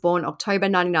 was born October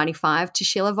 1995 to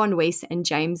Sheila von Weiss and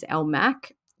James L.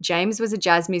 Mack. James was a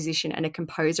jazz musician and a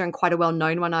composer, and quite a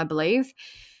well-known one, I believe.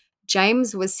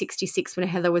 James was 66 when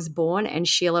Heather was born and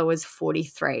Sheila was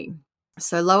 43.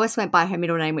 So Lois went by her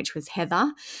middle name, which was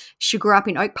Heather. She grew up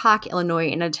in Oak Park, Illinois,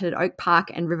 and attended Oak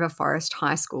Park and River Forest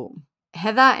High School.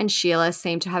 Heather and Sheila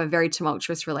seem to have a very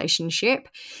tumultuous relationship.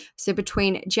 So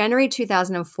between January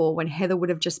 2004, when Heather would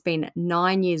have just been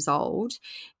 9 years old,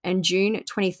 and June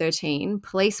 2013,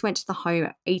 police went to the home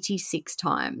 86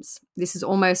 times. This is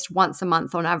almost once a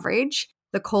month on average.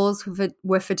 The calls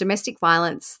were for domestic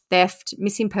violence, theft,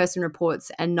 missing person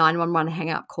reports, and 911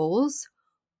 hang-up calls.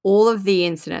 All of the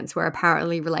incidents were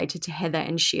apparently related to Heather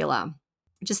and Sheila.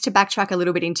 Just to backtrack a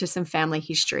little bit into some family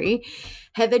history,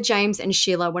 Heather, James, and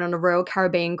Sheila went on a Royal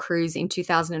Caribbean cruise in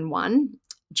 2001.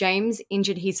 James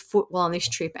injured his foot while on this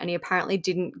trip, and he apparently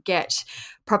didn't get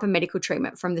proper medical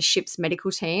treatment from the ship's medical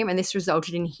team, and this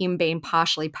resulted in him being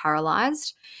partially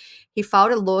paralysed. He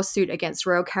filed a lawsuit against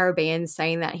Royal Caribbean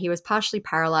saying that he was partially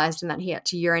paralysed and that he had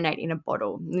to urinate in a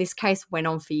bottle. And this case went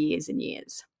on for years and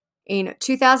years. In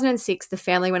 2006, the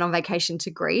family went on vacation to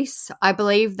Greece. I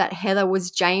believe that Heather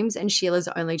was James and Sheila's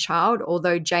only child,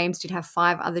 although James did have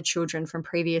 5 other children from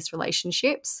previous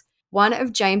relationships. One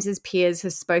of James's peers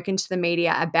has spoken to the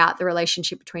media about the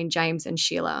relationship between James and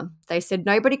Sheila. They said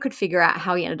nobody could figure out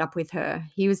how he ended up with her.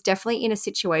 He was definitely in a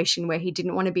situation where he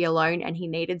didn't want to be alone and he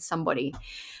needed somebody.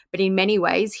 But in many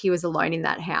ways, he was alone in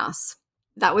that house.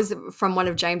 That was from one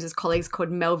of James's colleagues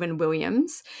called Melvin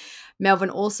Williams.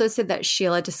 Melvin also said that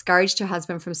Sheila discouraged her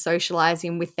husband from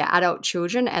socializing with their adult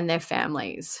children and their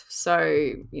families. So,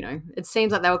 it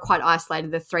seems like they were quite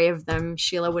isolated, the 3 of them.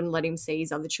 Sheila wouldn't let him see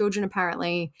his other children,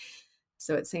 apparently.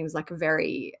 So it seems like a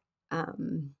very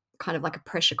kind of like a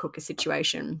pressure cooker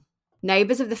situation.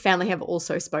 Neighbours of the family have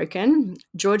also spoken.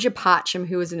 Georgia Parcham,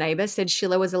 who was a neighbour, said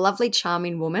Sheila was a lovely,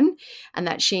 charming woman and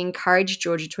that she encouraged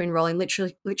Georgia to enroll in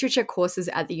literature courses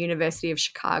at the University of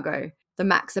Chicago. The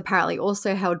Macks apparently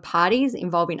also held parties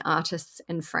involving artists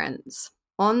and friends.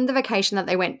 On the vacation that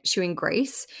they went to in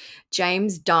Greece,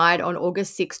 James died on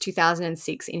August 6,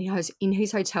 2006 in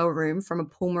his hotel room from a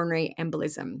pulmonary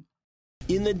embolism.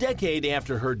 In the decade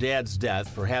after her dad's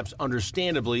death, perhaps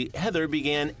understandably, Heather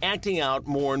began acting out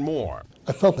more and more.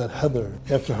 I felt that Heather,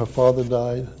 after her father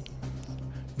died,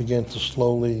 began to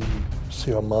slowly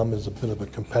see her mom as a bit of a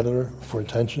competitor for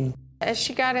attention. As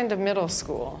she got into middle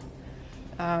school,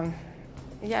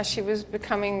 she was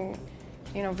becoming,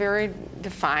 very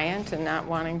defiant and not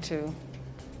wanting to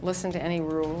listen to any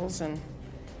rules. And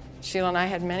Sheila and I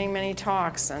had many, many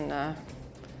talks, and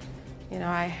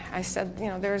I said,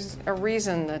 there's a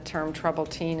reason the term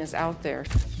troubled teen is out there.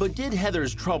 But did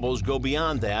Heather's troubles go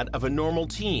beyond that of a normal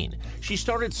teen? She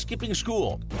started skipping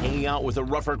school, hanging out with a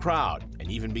rougher crowd,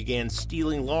 and even began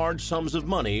stealing large sums of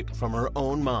money from her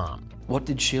own mom. What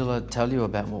did Sheila tell you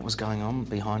about what was going on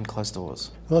behind closed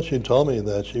doors? Well, she told me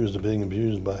that she was being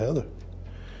abused by Heather.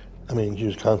 I mean, she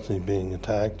was constantly being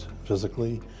attacked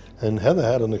physically, and Heather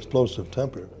had an explosive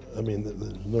temper. I mean,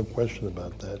 there's no question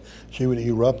about that. She would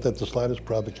erupt at the slightest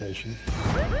provocation.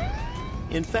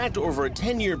 In fact, over a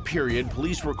 10-year period,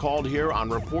 police were called here on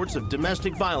reports of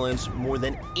domestic violence more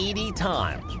than 80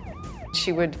 times.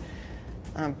 She would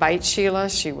bite Sheila.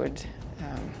 She would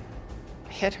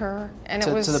hit her, and it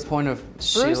to was the point of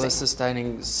bruising. Sheila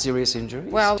sustaining serious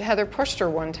injuries? Well, Heather pushed her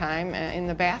one time in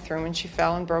the bathroom, and she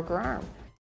fell and broke her arm.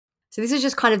 So this is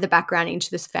just kind of the background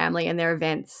into this family and their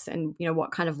events and, you know,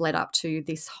 what kind of led up to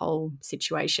this whole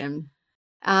situation.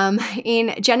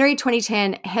 In January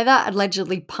 2010, Heather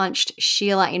allegedly punched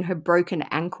Sheila in her broken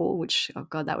ankle, which, oh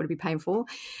God, that would be painful.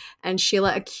 And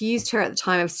Sheila accused her at the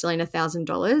time of stealing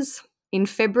 $1,000. In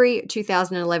February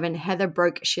 2011, Heather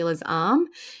broke Sheila's arm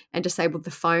and disabled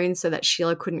the phone so that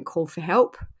Sheila couldn't call for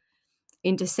help.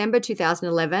 In December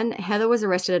 2011, Heather was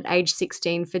arrested at age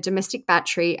 16 for domestic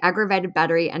battery, aggravated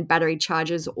battery, and battery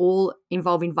charges, all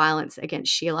involving violence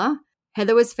against Sheila.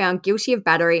 Heather was found guilty of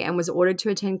battery and was ordered to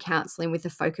attend counselling with a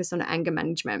focus on anger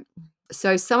management.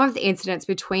 So some of the incidents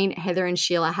between Heather and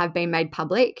Sheila have been made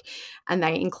public, and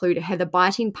they include Heather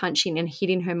biting, punching, and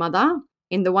hitting her mother.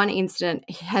 In the one incident,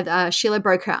 Sheila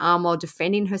broke her arm while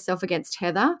defending herself against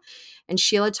Heather, and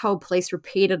Sheila told police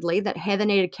repeatedly that Heather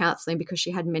needed counselling because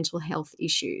she had mental health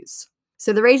issues.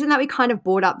 So the reason that we kind of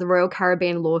brought up the Royal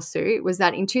Caribbean lawsuit was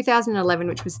that in 2011,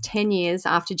 which was 10 years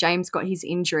after James got his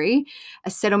injury,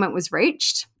 a settlement was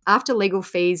reached. After legal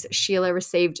fees, Sheila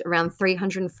received around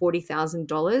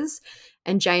 $340,000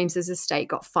 and James's estate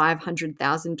got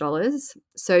 $500,000.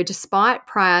 So despite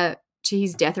prior to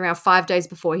his death, around 5 days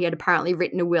before, he had apparently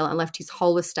written a will and left his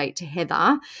whole estate to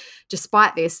Heather.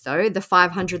 Despite this, though, the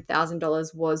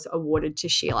 $500,000 was awarded to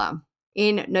Sheila.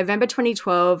 In November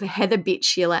 2012, Heather bit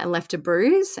Sheila and left a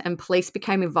bruise, and police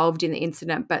became involved in the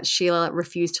incident, but Sheila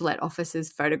refused to let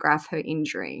officers photograph her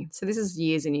injury. So this is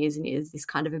years and years and years, this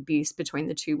kind of abuse between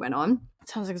the two went on. It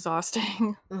sounds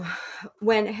exhausting.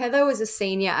 When Heather was a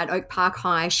senior at Oak Park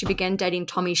High, she began dating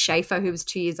Tommy Schaefer, who was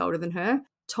 2 years older than her.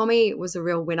 Tommy was a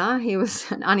real winner. He was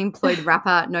an unemployed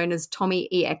rapper known as Tommy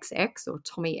EXX or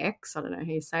Tommy X. I don't know how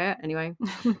you say it. Anyway,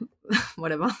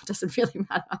 whatever. Doesn't really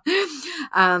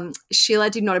matter. Sheila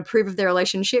did not approve of their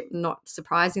relationship, not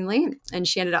surprisingly, and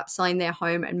she ended up selling their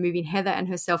home and moving Heather and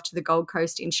herself to the Gold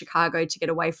Coast in Chicago to get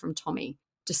away from Tommy.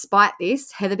 Despite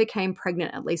this, Heather became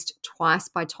pregnant at least twice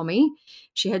by Tommy.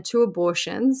 She had 2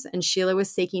 abortions, and Sheila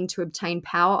was seeking to obtain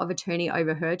power of attorney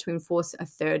over her to enforce a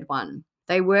third one.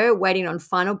 They were waiting on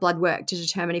final blood work to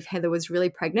determine if Heather was really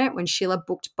pregnant when Sheila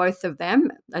booked both of them,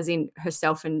 as in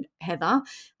herself and Heather,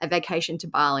 a vacation to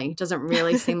Bali. Doesn't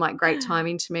really seem like great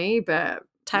timing to me, but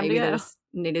maybe they just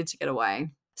needed to get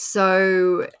away.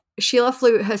 So Sheila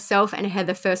flew herself and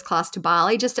Heather first class to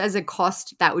Bali, just as a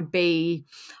cost that would be,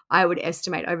 I would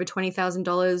estimate, over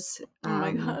 $20,000. Oh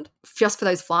my God. Just for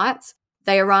those flights.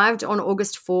 They arrived on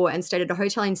August 4 and stayed at a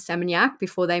hotel in Seminyak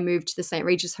before they moved to the St.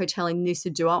 Regis Hotel in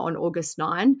Nusa Dua on August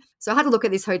 9. So I had a look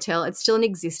at this hotel. It's still in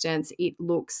existence. It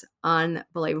looks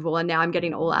unbelievable. And now I'm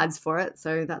getting all ads for it.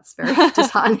 So that's very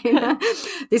disheartening.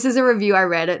 This is a review I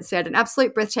read. It said, an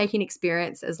absolute breathtaking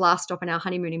experience as last stop on our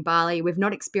honeymoon in Bali. We've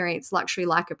not experienced luxury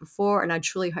like it before, and I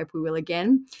truly hope we will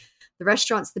again. The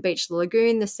restaurants, the beach, the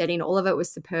lagoon, the setting, all of it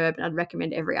was superb, and I'd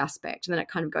recommend every aspect. And then it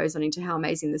kind of goes on into how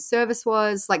amazing the service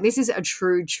was. Like, this is a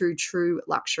true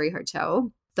luxury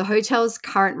hotel. The hotel's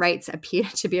current rates appear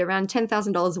to be around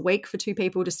 $10,000 a week for 2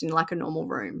 people just in like a normal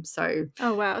room. So,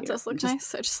 oh wow, it does look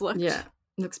nice. I just looked. Yeah,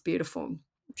 it looks beautiful. I'm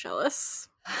jealous.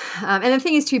 And the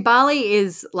thing is too, Bali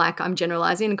is, like, I'm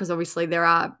generalizing because obviously there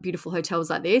are beautiful hotels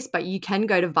like this, but you can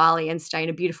go to Bali and stay in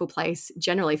a beautiful place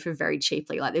generally for very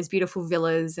cheaply. Like, there's beautiful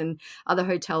villas and other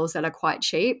hotels that are quite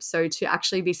cheap. So to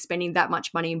actually be spending that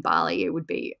much money in Bali, it would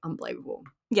be unbelievable.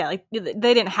 Yeah, like they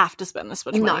didn't have to spend this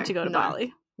much money to go to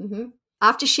Bali. Mm-hmm.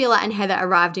 After Sheila and Heather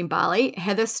arrived in Bali,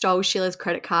 Heather stole Sheila's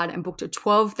credit card and booked a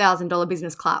 $12,000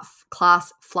 business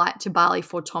class flight to Bali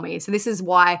for Tommy. So this is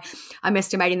why I'm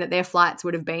estimating that their flights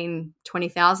would have been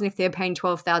 $20,000. If they're paying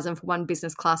 $12,000 for one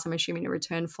business class, I'm assuming a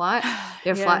return flight,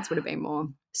 their flights would have been more.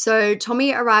 So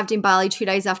Tommy arrived in Bali 2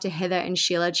 days after Heather and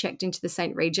Sheila checked into the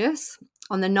St. Regis.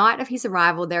 On the night of his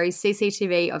arrival, there is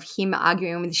CCTV of him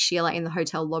arguing with Sheila in the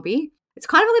hotel lobby. It's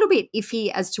kind of a little bit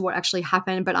iffy as to what actually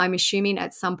happened, but I'm assuming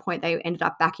at some point they ended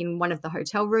up back in one of the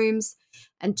hotel rooms,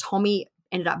 and Tommy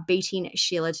ended up beating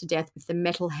Sheila to death with the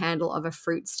metal handle of a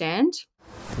fruit stand.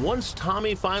 Once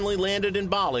Tommy finally landed in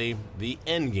Bali, the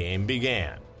endgame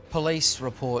began. Police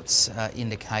reports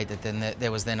indicate that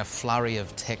there was then a flurry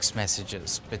of text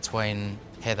messages between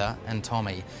Heather and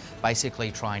Tommy,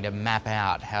 basically trying to map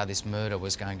out how this murder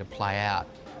was going to play out.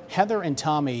 Heather and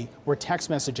Tommy were text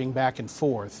messaging back and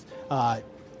forth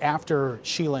after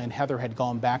Sheila and Heather had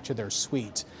gone back to their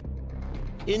suite.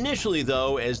 Initially,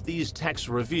 though, as these texts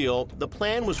reveal, the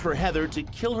plan was for Heather to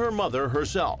kill her mother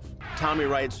herself. Tommy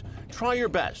writes, "Try your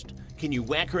best. Can you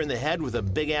whack her in the head with a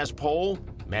big-ass pole?"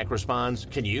 Mack responds,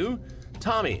 "Can you?"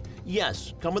 Tommy,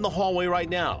 "Yes, come in the hallway right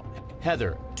now."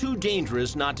 Heather, too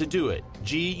dangerous not to do it.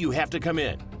 G, you have to come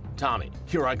in. Tommy,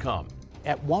 here I come.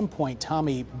 At one point,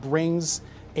 Tommy brings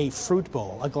a fruit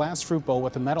bowl, a glass fruit bowl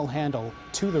with a metal handle,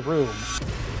 to the room.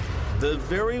 The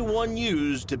very one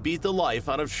used to beat the life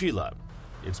out of Sheila.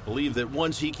 It's believed that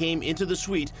once he came into the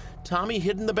suite, Tommy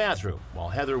hid in the bathroom while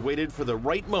Heather waited for the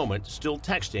right moment, still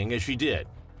texting as she did.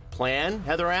 Plan,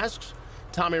 Heather asks.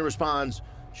 Tommy responds,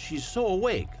 she's so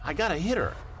awake, I gotta hit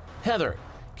her. Heather,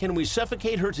 can we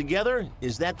suffocate her together?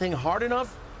 Is that thing hard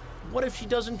enough? What if she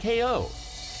doesn't KO?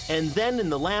 And then in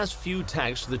the last few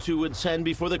texts the two would send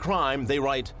before the crime, they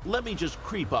write, let me just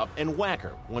creep up and whack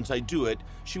her. Once I do it,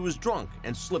 she was drunk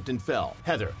and slipped and fell.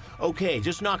 Heather, okay,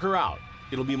 just knock her out.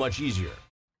 It'll be much easier.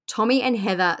 Tommy and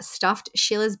Heather stuffed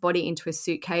Sheila's body into a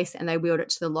suitcase and they wheeled it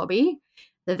to the lobby.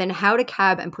 They then hailed a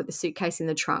cab and put the suitcase in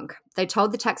the trunk. They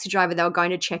told the taxi driver they were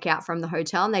going to check out from the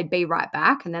hotel and they'd be right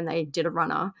back, and then they did a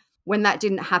runner. When that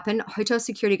didn't happen, hotel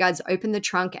security guards opened the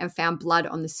trunk and found blood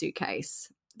on the suitcase.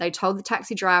 They told the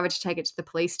taxi driver to take it to the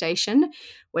police station,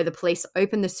 where the police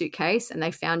opened the suitcase and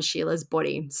they found Sheila's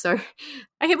body. So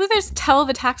I can't believe they just tell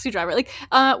the taxi driver, like,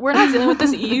 we're not dealing with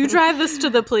this. You drive this to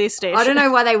the police station. I don't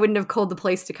know why they wouldn't have called the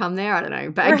police to come there. I don't know.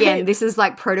 But again, Right. This is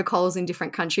like protocols in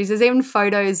different countries. There's even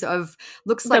photos of,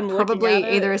 looks like Them looking probably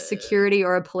at either a it. security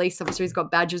or a police officer who's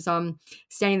got badges on,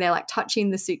 standing there like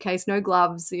touching the suitcase, no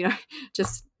gloves,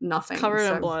 just nothing. Covered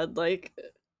So, in blood, like,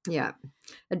 yeah.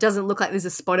 It doesn't look like there's a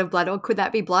spot of blood. Or could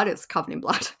that be blood? It's covered in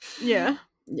blood. yeah.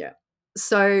 Yeah.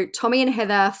 So Tommy and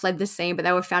Heather fled the scene, but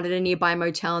they were found at a nearby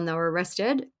motel and they were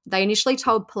arrested. They initially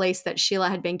told police that Sheila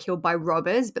had been killed by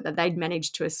robbers, but that they'd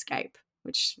managed to escape,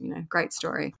 which, great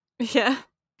story. Yeah.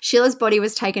 Sheila's body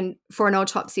was taken for an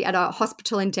autopsy at a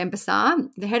hospital in Denpasar.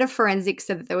 The head of forensics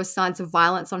said that there were signs of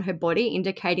violence on her body,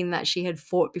 indicating that she had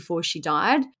fought before she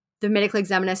died. The medical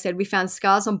examiner said, we found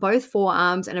scars on both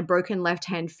forearms and a broken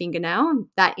left-hand fingernail.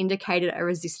 That indicated a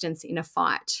resistance in a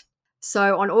fight.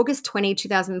 So on August 20,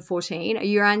 2014, a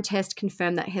urine test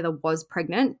confirmed that Heather was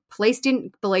pregnant. Police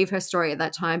didn't believe her story at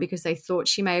that time because they thought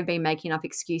she may have been making up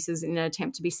excuses in an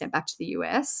attempt to be sent back to the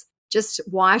US. Just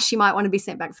why she might want to be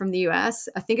sent back from the US.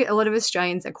 I think a lot of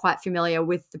Australians are quite familiar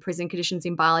with the prison conditions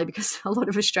in Bali because a lot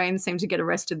of Australians seem to get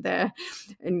arrested there.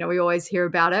 And we always hear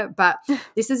about it. But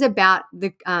this is about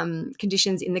the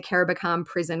conditions in the Karabakan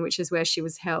prison, which is where she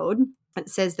was held. It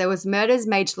says there was murders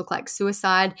made to look like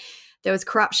suicide. There was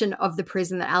corruption of the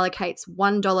prison that allocates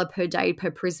 $1 per day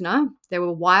per prisoner. There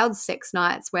were wild sex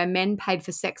nights where men paid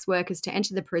for sex workers to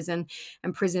enter the prison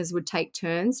and prisoners would take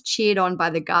turns, cheered on by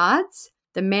the guards.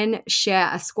 The men share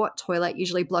a squat toilet,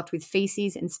 usually blocked with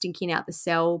feces and stinking out the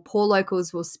cell. Poor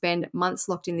locals will spend months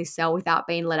locked in this cell without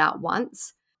being let out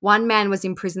once. One man was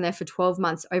in prison there for 12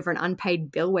 months over an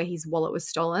unpaid bill where his wallet was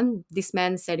stolen. This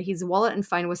man said his wallet and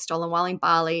phone was stolen while in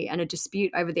Bali, and a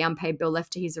dispute over the unpaid bill led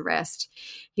to his arrest.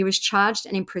 He was charged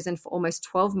and imprisoned for almost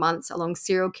 12 months along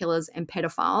serial killers and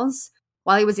pedophiles.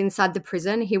 While he was inside the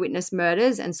prison, he witnessed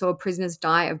murders and saw prisoners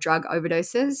die of drug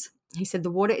overdoses. He said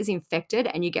the water is infected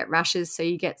and you get rashes, so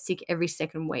you get sick every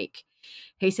second week.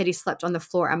 He said he slept on the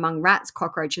floor among rats,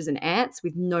 cockroaches, and ants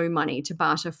with no money to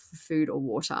barter for food or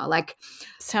water. Like,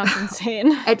 sounds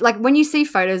insane. Like when you see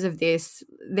photos of this,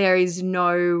 there is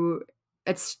no.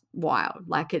 It's wild.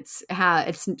 Like it's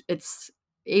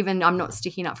even. I'm not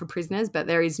sticking up for prisoners, but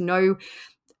there is no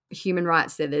human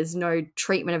rights there. There's no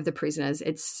treatment of the prisoners.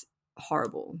 It's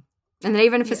horrible. And then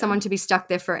even for someone to be stuck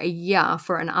there for a year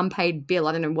for an unpaid bill,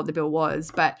 I don't know what the bill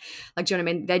was, but like, do you know what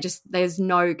I mean? There's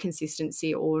no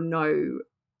consistency or no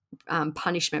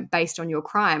punishment based on your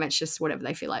crime. It's just whatever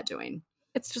they feel like doing.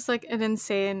 It's just like an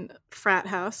insane frat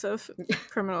house of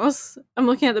criminals. I'm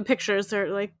looking at the pictures. They're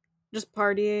like just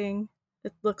partying.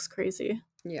 It looks crazy.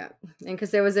 Yeah. And because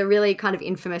there was a really kind of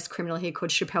infamous criminal here called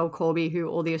Chappelle Corby, who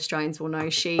all the Australians will know.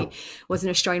 She was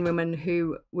an Australian woman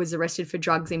who was arrested for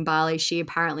drugs in Bali. She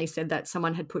apparently said that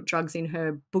someone had put drugs in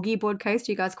her boogie board case.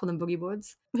 Do you guys call them boogie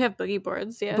boards? We have boogie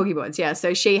boards, yeah. Boogie boards, yeah.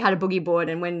 So she had a boogie board,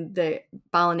 and when the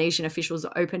Balinesian officials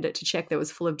opened it to check, there was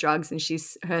full of drugs, and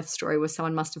her story was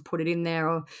someone must have put it in there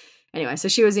or... Anyway, so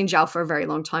she was in jail for a very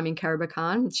long time in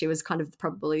Karabakan. She was kind of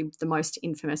probably the most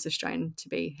infamous Australian to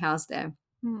be housed there.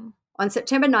 On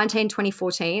September 19,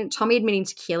 2014, Tommy admitting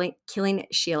to killing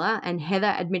Sheila and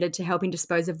Heather admitted to helping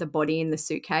dispose of the body in the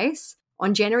suitcase.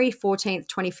 On January 14,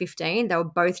 2015, they were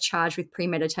both charged with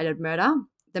premeditated murder.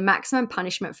 The maximum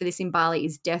punishment for this in Bali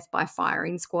is death by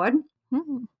firing squad.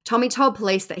 Tommy told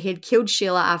police that he had killed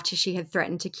Sheila after she had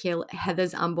threatened to kill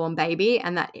Heather's unborn baby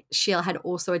and that Sheila had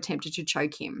also attempted to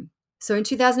choke him. So in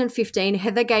 2015,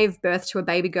 Heather gave birth to a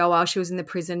baby girl while she was in the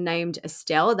prison named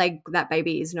Estelle. That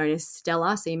baby is known as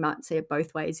Stella, so you might see it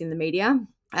both ways in the media.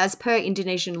 As per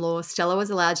Indonesian law, Stella was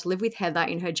allowed to live with Heather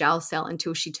in her jail cell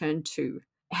until she turned 2.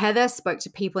 Heather spoke to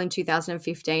people in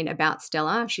 2015 about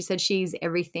Stella. She said she's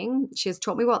everything. She has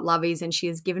taught me what love is, and she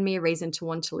has given me a reason to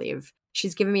want to live.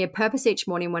 She's given me a purpose each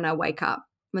morning when I wake up.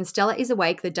 When Stella is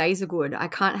awake, the days are good. I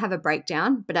can't have a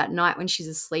breakdown, but at night when she's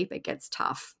asleep, it gets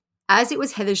tough. As it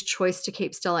was Heather's choice to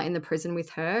keep Stella in the prison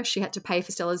with her, she had to pay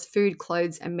for Stella's food,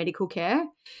 clothes, and medical care.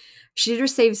 She did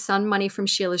receive some money from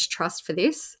Sheila's trust for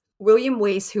this. William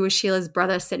Weiss, who was Sheila's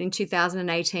brother, said in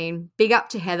 2018, "Big up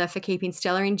to Heather for keeping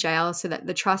Stella in jail so that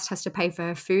the trust has to pay for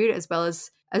her food as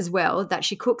well that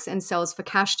she cooks and sells for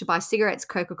cash to buy cigarettes,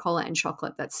 Coca-Cola and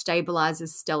chocolate that stabilizes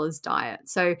Stella's diet."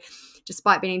 So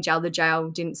despite being in jail, the jail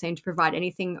didn't seem to provide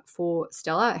anything for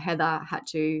Stella. Heather had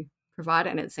to provide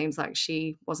it, and it seems like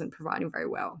she wasn't providing very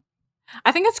well.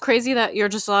 I think it's crazy that you're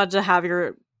just allowed to have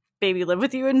your baby live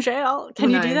with you in jail.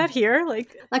 Can you do that here?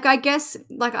 Like I guess,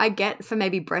 I get for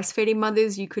maybe breastfeeding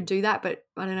mothers you could do that, but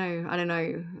I don't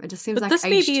know. It just seems like this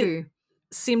age baby 2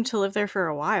 seemed to live there for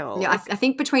a while. Yeah, I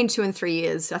think between 2 and 3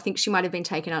 years. I think she might have been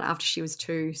taken out after she was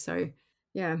 2. So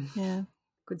yeah,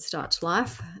 good start to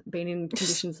life, being in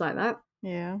conditions like that.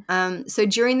 Yeah. So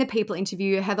during the People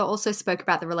interview, Heather also spoke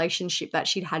about the relationship that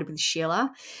she'd had with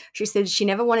Sheila. She said she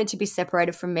never wanted to be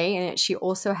separated from me, and she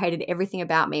also hated everything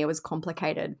about me. It was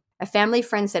complicated. A family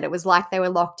friend said it was like they were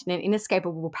locked in an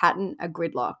inescapable pattern, a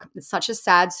gridlock. It's such a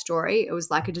sad story. It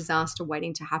was like a disaster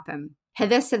waiting to happen.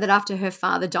 Heather said that after her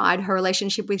father died, her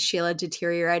relationship with Sheila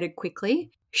deteriorated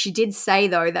quickly. She did say,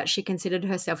 though, that she considered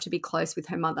herself to be close with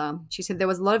her mother. She said there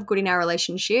was a lot of good in our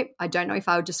relationship. I don't know if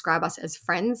I would describe us as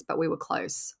friends, but we were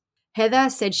close. Heather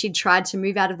said she'd tried to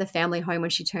move out of the family home when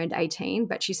she turned 18,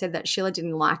 but she said that Sheila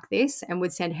didn't like this and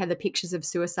would send Heather pictures of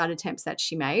suicide attempts that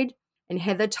she made. And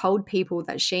Heather told people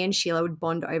that she and Sheila would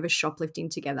bond over shoplifting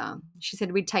together. She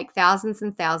said we'd take thousands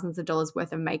and thousands of dollars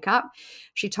worth of makeup.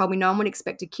 She told me no one would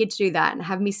expect a kid to do that and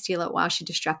have me steal it while she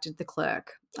distracted the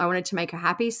clerk. I wanted to make her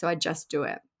happy, so I'd just do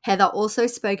it. Heather also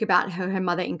spoke about how her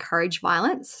mother encouraged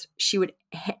violence. She would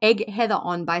egg Heather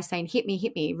on by saying, hit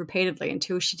me, repeatedly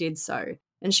until she did so.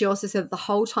 And she also said that the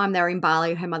whole time they were in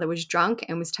Bali, her mother was drunk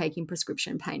and was taking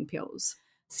prescription pain pills.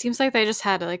 Seems like they just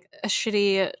had like a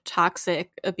shitty,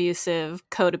 toxic, abusive,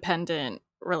 codependent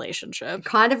relationship. It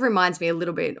kind of reminds me a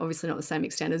little bit, obviously not the same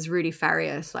extent as Rudy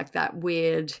Farias, like that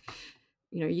weird,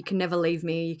 you can never leave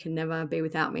me, you can never be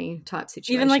without me type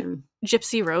situation. Even like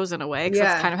Gypsy Rose in a way, because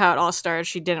that's kind of how it all started.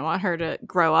 She didn't want her to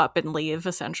grow up and leave,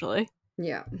 essentially.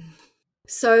 Yeah.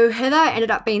 So Heather ended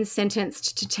up being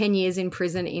sentenced to 10 years in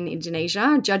prison in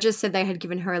Indonesia. Judges said they had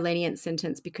given her a lenient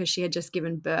sentence because she had just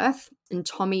given birth, and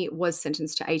Tommy was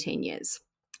sentenced to 18 years.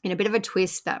 In a bit of a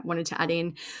twist that wanted to add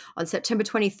in, on September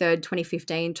 23rd,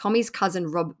 2015, Tommy's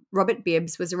cousin Robert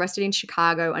Bibbs was arrested in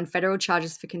Chicago on federal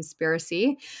charges for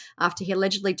conspiracy after he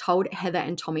allegedly told Heather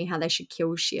and Tommy how they should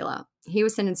kill Sheila. He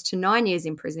was sentenced to 9 years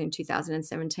in prison in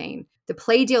 2017. The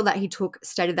plea deal that he took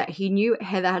stated that he knew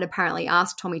Heather had apparently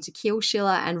asked Tommy to kill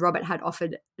Sheila, and Robert had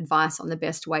offered advice on the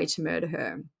best way to murder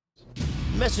her.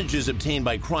 Messages obtained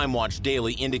by Crime Watch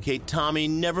Daily indicate Tommy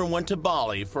never went to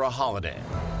Bali for a holiday.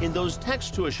 In those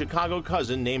texts to a Chicago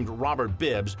cousin named Robert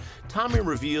Bibbs, Tommy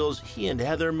reveals he and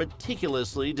Heather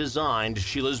meticulously designed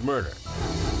Sheila's murder.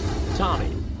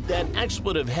 Tommy, that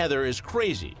expletive Heather is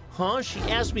crazy. Huh? She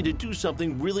asked me to do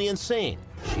something really insane.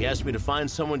 She asked me to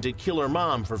find someone to kill her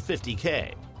mom for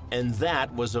 $50K. And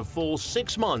that was a full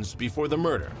 6 months before the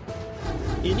murder.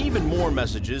 In even more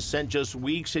messages sent just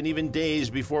weeks and even days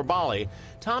before Bali,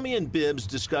 Tommy and Bibbs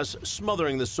discuss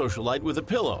smothering the socialite with a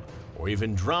pillow, or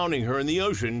even drowning her in the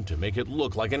ocean to make it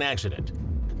look like an accident.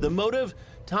 The motive?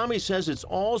 Tommy says it's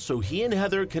all so he and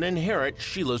Heather can inherit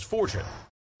Sheila's fortune.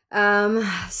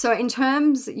 So in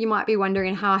terms, you might be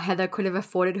wondering how Heather could have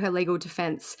afforded her legal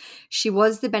defense. She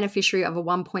was the beneficiary of a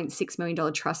 $1.6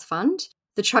 million trust fund.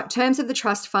 The terms of the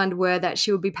trust fund were that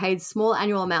she would be paid small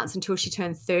annual amounts until she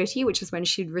turned 30, which is when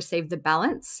she'd receive the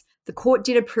balance. The court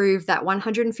did approve that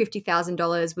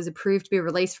 $150,000 was approved to be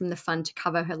released from the fund to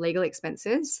cover her legal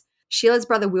expenses. Sheila's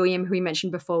brother William, who we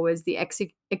mentioned before, was the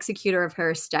executor of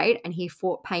her estate, and he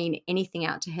fought paying anything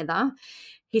out to Heather.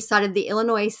 He cited the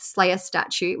Illinois Slayer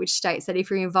statute, which states that if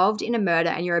you're involved in a murder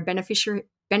and you're a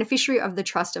beneficiary of the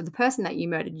trust of the person that you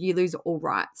murdered, you lose all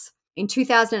rights. In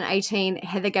 2018,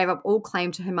 Heather gave up all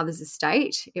claim to her mother's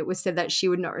estate. It was said that she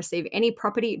would not receive any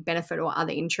property, benefit, or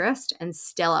other interest, and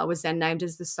Stella was then named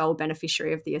as the sole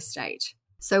beneficiary of the estate.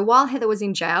 So while Heather was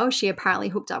in jail, she apparently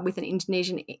hooked up with an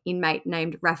Indonesian inmate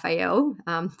named Rafael.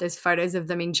 There's photos of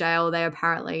them in jail. They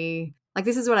apparently,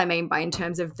 this is what I mean by in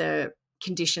terms of the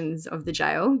conditions of the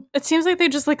jail. It seems like they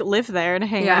just like live there and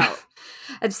hang out.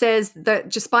 It says that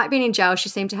despite being in jail, she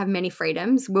seemed to have many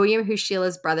freedoms. William, who's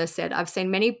Sheila's brother, said, "I've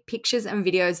seen many pictures and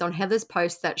videos on Heather's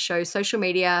posts that show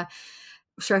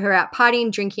her out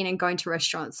partying, drinking, and going to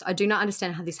restaurants. I do not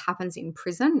understand how this happens in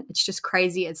prison. It's just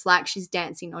crazy. It's like she's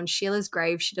dancing on Sheila's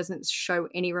grave. She doesn't show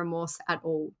any remorse at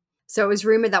all." So it was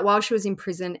rumored that while she was in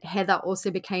prison, Heather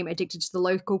also became addicted to the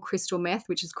local crystal meth,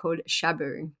 which is called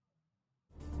shabu.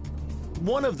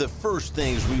 One of the first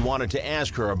things we wanted to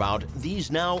ask her about,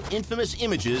 these now infamous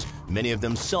images, many of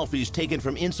them selfies taken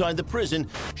from inside the prison,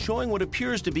 showing what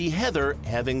appears to be Heather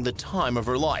having the time of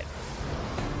her life.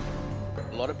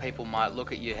 A lot of people might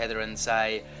look at you, Heather, and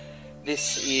say,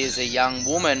 this is a young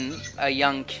woman, a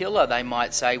young killer, they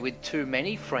might say, with too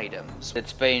many freedoms.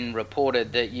 It's been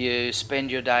reported that you spend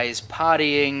your days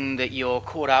partying, that you're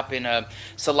caught up in a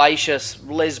salacious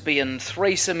lesbian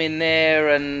threesome in there,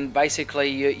 and basically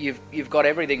you've got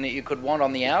everything that you could want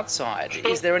on the outside.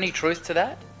 Is there any truth to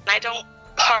that? I don't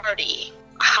party.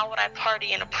 How would I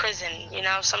party in a prison? You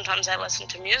know, sometimes I listen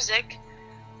to music,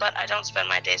 but I don't spend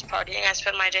my days partying. I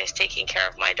spend my days taking care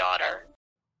of my daughter.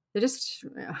 They're just,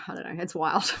 I don't know, it's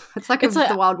wild. It's like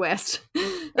the Wild West.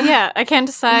 Yeah, I can't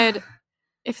decide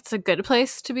if it's a good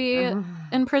place to be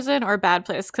in prison or a bad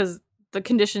place, because the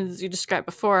conditions you described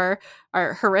before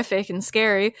are horrific and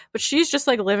scary, but she's just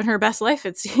like living her best life,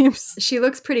 it seems. She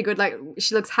looks pretty good. Like,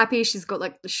 she looks happy. She's got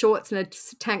like the shorts and a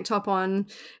tank top on.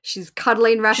 She's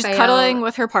cuddling Raphael. She's cuddling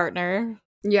with her partner.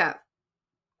 Yeah.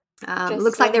 It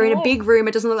looks like they're in a big room.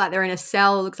 It doesn't look like they're in a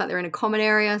cell. It looks like they're in a common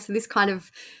area. So this kind of,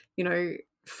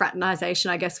 fraternization,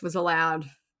 I guess, was allowed.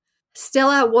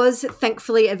 Stella was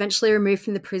thankfully eventually removed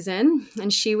from the prison,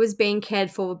 and she was being cared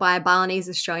for by a Balinese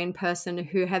Australian person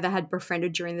who Heather had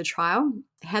befriended during the trial.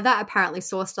 Heather apparently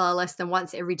saw Stella less than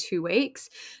once every 2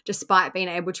 weeks, despite being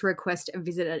able to request a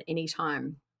visit at any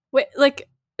time. Wait, like,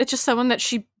 it's just someone that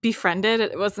she befriended?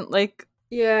 It wasn't like...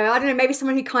 Yeah, I don't know, maybe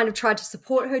someone who kind of tried to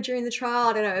support her during the trial.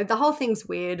 I don't know. The whole thing's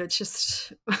weird. It's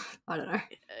just, I don't know.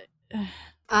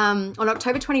 On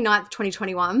October 29th,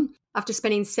 2021, after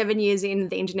spending 7 years in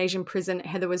the Indonesian prison,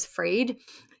 Heather was freed.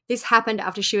 This happened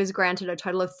after she was granted a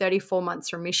total of 34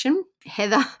 months remission.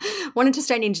 Heather wanted to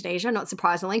stay in Indonesia, not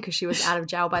surprisingly, because she was out of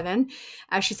jail by then.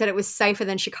 She said it was safer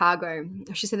than Chicago.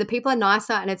 She said the people are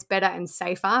nicer and it's better and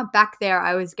safer. Back there,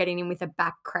 I was getting in with a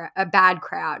bad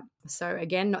crowd. So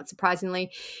again, not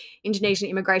surprisingly, Indonesian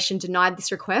immigration denied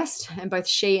this request, and both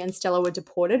she and Stella were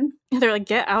deported. They're like,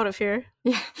 get out of here.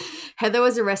 Yeah. Heather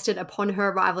was arrested upon her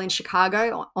arrival in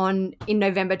Chicago in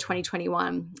November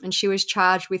 2021, and she was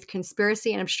charged with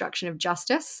conspiracy and obstruction of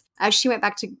justice. As she went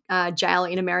back to jail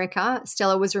in America,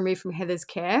 Stella was removed from Heather's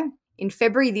care. In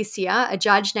February this year, a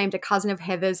judge named a cousin of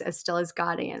Heather's as Stella's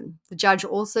guardian. The judge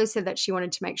also said that she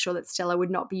wanted to make sure that Stella would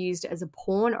not be used as a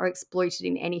pawn or exploited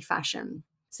in any fashion.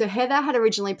 So Heather had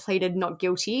originally pleaded not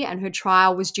guilty, and her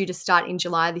trial was due to start in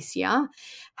July this year.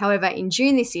 However, in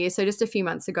June this year, so just a few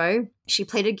months ago, she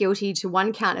pleaded guilty to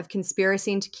one count of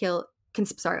conspiring to kill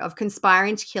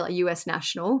a US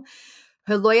national.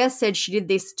 Her lawyer said she did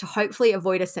this to hopefully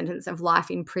avoid a sentence of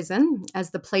life in prison,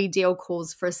 as the plea deal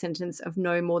calls for a sentence of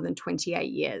no more than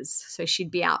 28 years. So she'd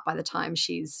be out by the time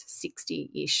she's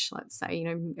 60-ish, let's say,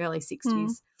 early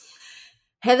 60s.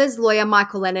 Heather's lawyer,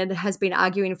 Michael Leonard, has been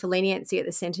arguing for leniency at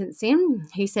the sentencing.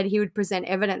 He said he would present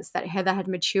evidence that Heather had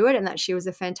matured and that she was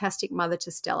a fantastic mother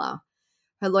to Stella.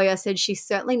 Her lawyer said she's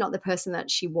certainly not the person that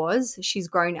she was. She's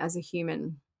grown as a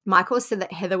human. Michael said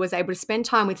that Heather was able to spend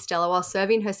time with Stella while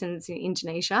serving her sentence in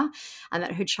Indonesia, and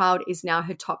that her child is now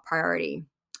her top priority.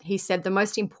 He said the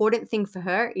most important thing for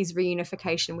her is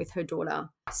reunification with her daughter.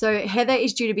 So Heather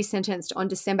is due to be sentenced on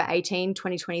December 18,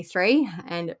 2023,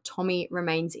 and Tommy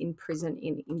remains in prison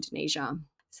in Indonesia.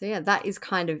 So yeah, that is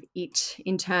kind of it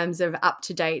in terms of up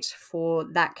to date for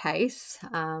that case.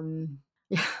 I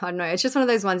don't know. It's just one of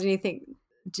those ones when you think,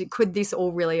 could this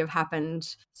all really have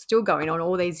happened? Still going on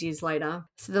all these years later.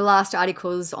 So the last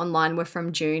articles online were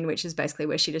from June, which is basically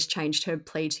where she just changed her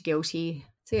plea to guilty.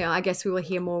 So yeah, I guess we will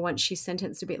hear more once she's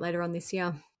sentenced a bit later on this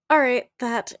year. All right,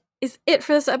 that is it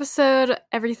for this episode.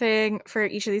 Everything for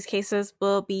each of these cases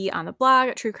will be on the blog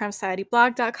at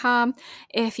truecrimesocietyblog.com.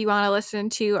 If you want to listen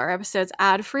to our episodes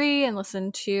ad-free and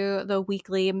listen to the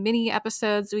weekly mini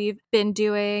episodes we've been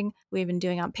doing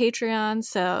on Patreon,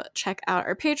 so check out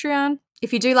our Patreon.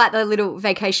 If you do like the little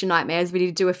vacation nightmares, we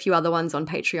did do a few other ones on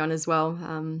Patreon as well.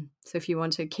 So if you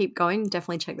want to keep going,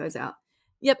 definitely check those out.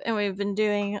 Yep, and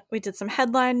we did some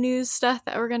headline news stuff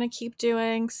that we're going to keep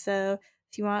doing. So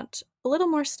if you want a little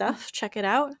more stuff. Check it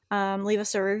out. Leave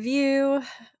us a review,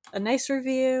 a nice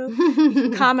review. You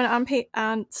can comment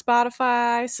on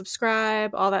Spotify,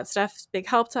 subscribe, all that stuff is a big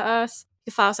help to us.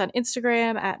 You can follow us on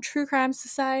Instagram at True Crime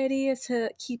Society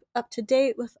to keep up to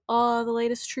date with all the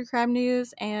latest true crime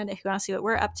news. And if you want to see what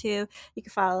we're up to, you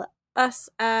can follow us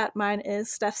at, mine is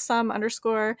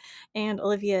StephSum_, and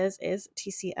Olivia's is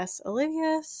TCS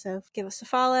Olivia. So give us a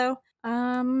follow.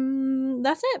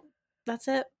 That's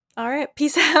it. All right.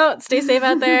 Peace out. Stay safe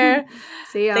out there.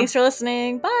 See ya. Thanks for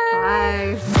listening. Bye.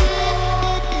 Bye.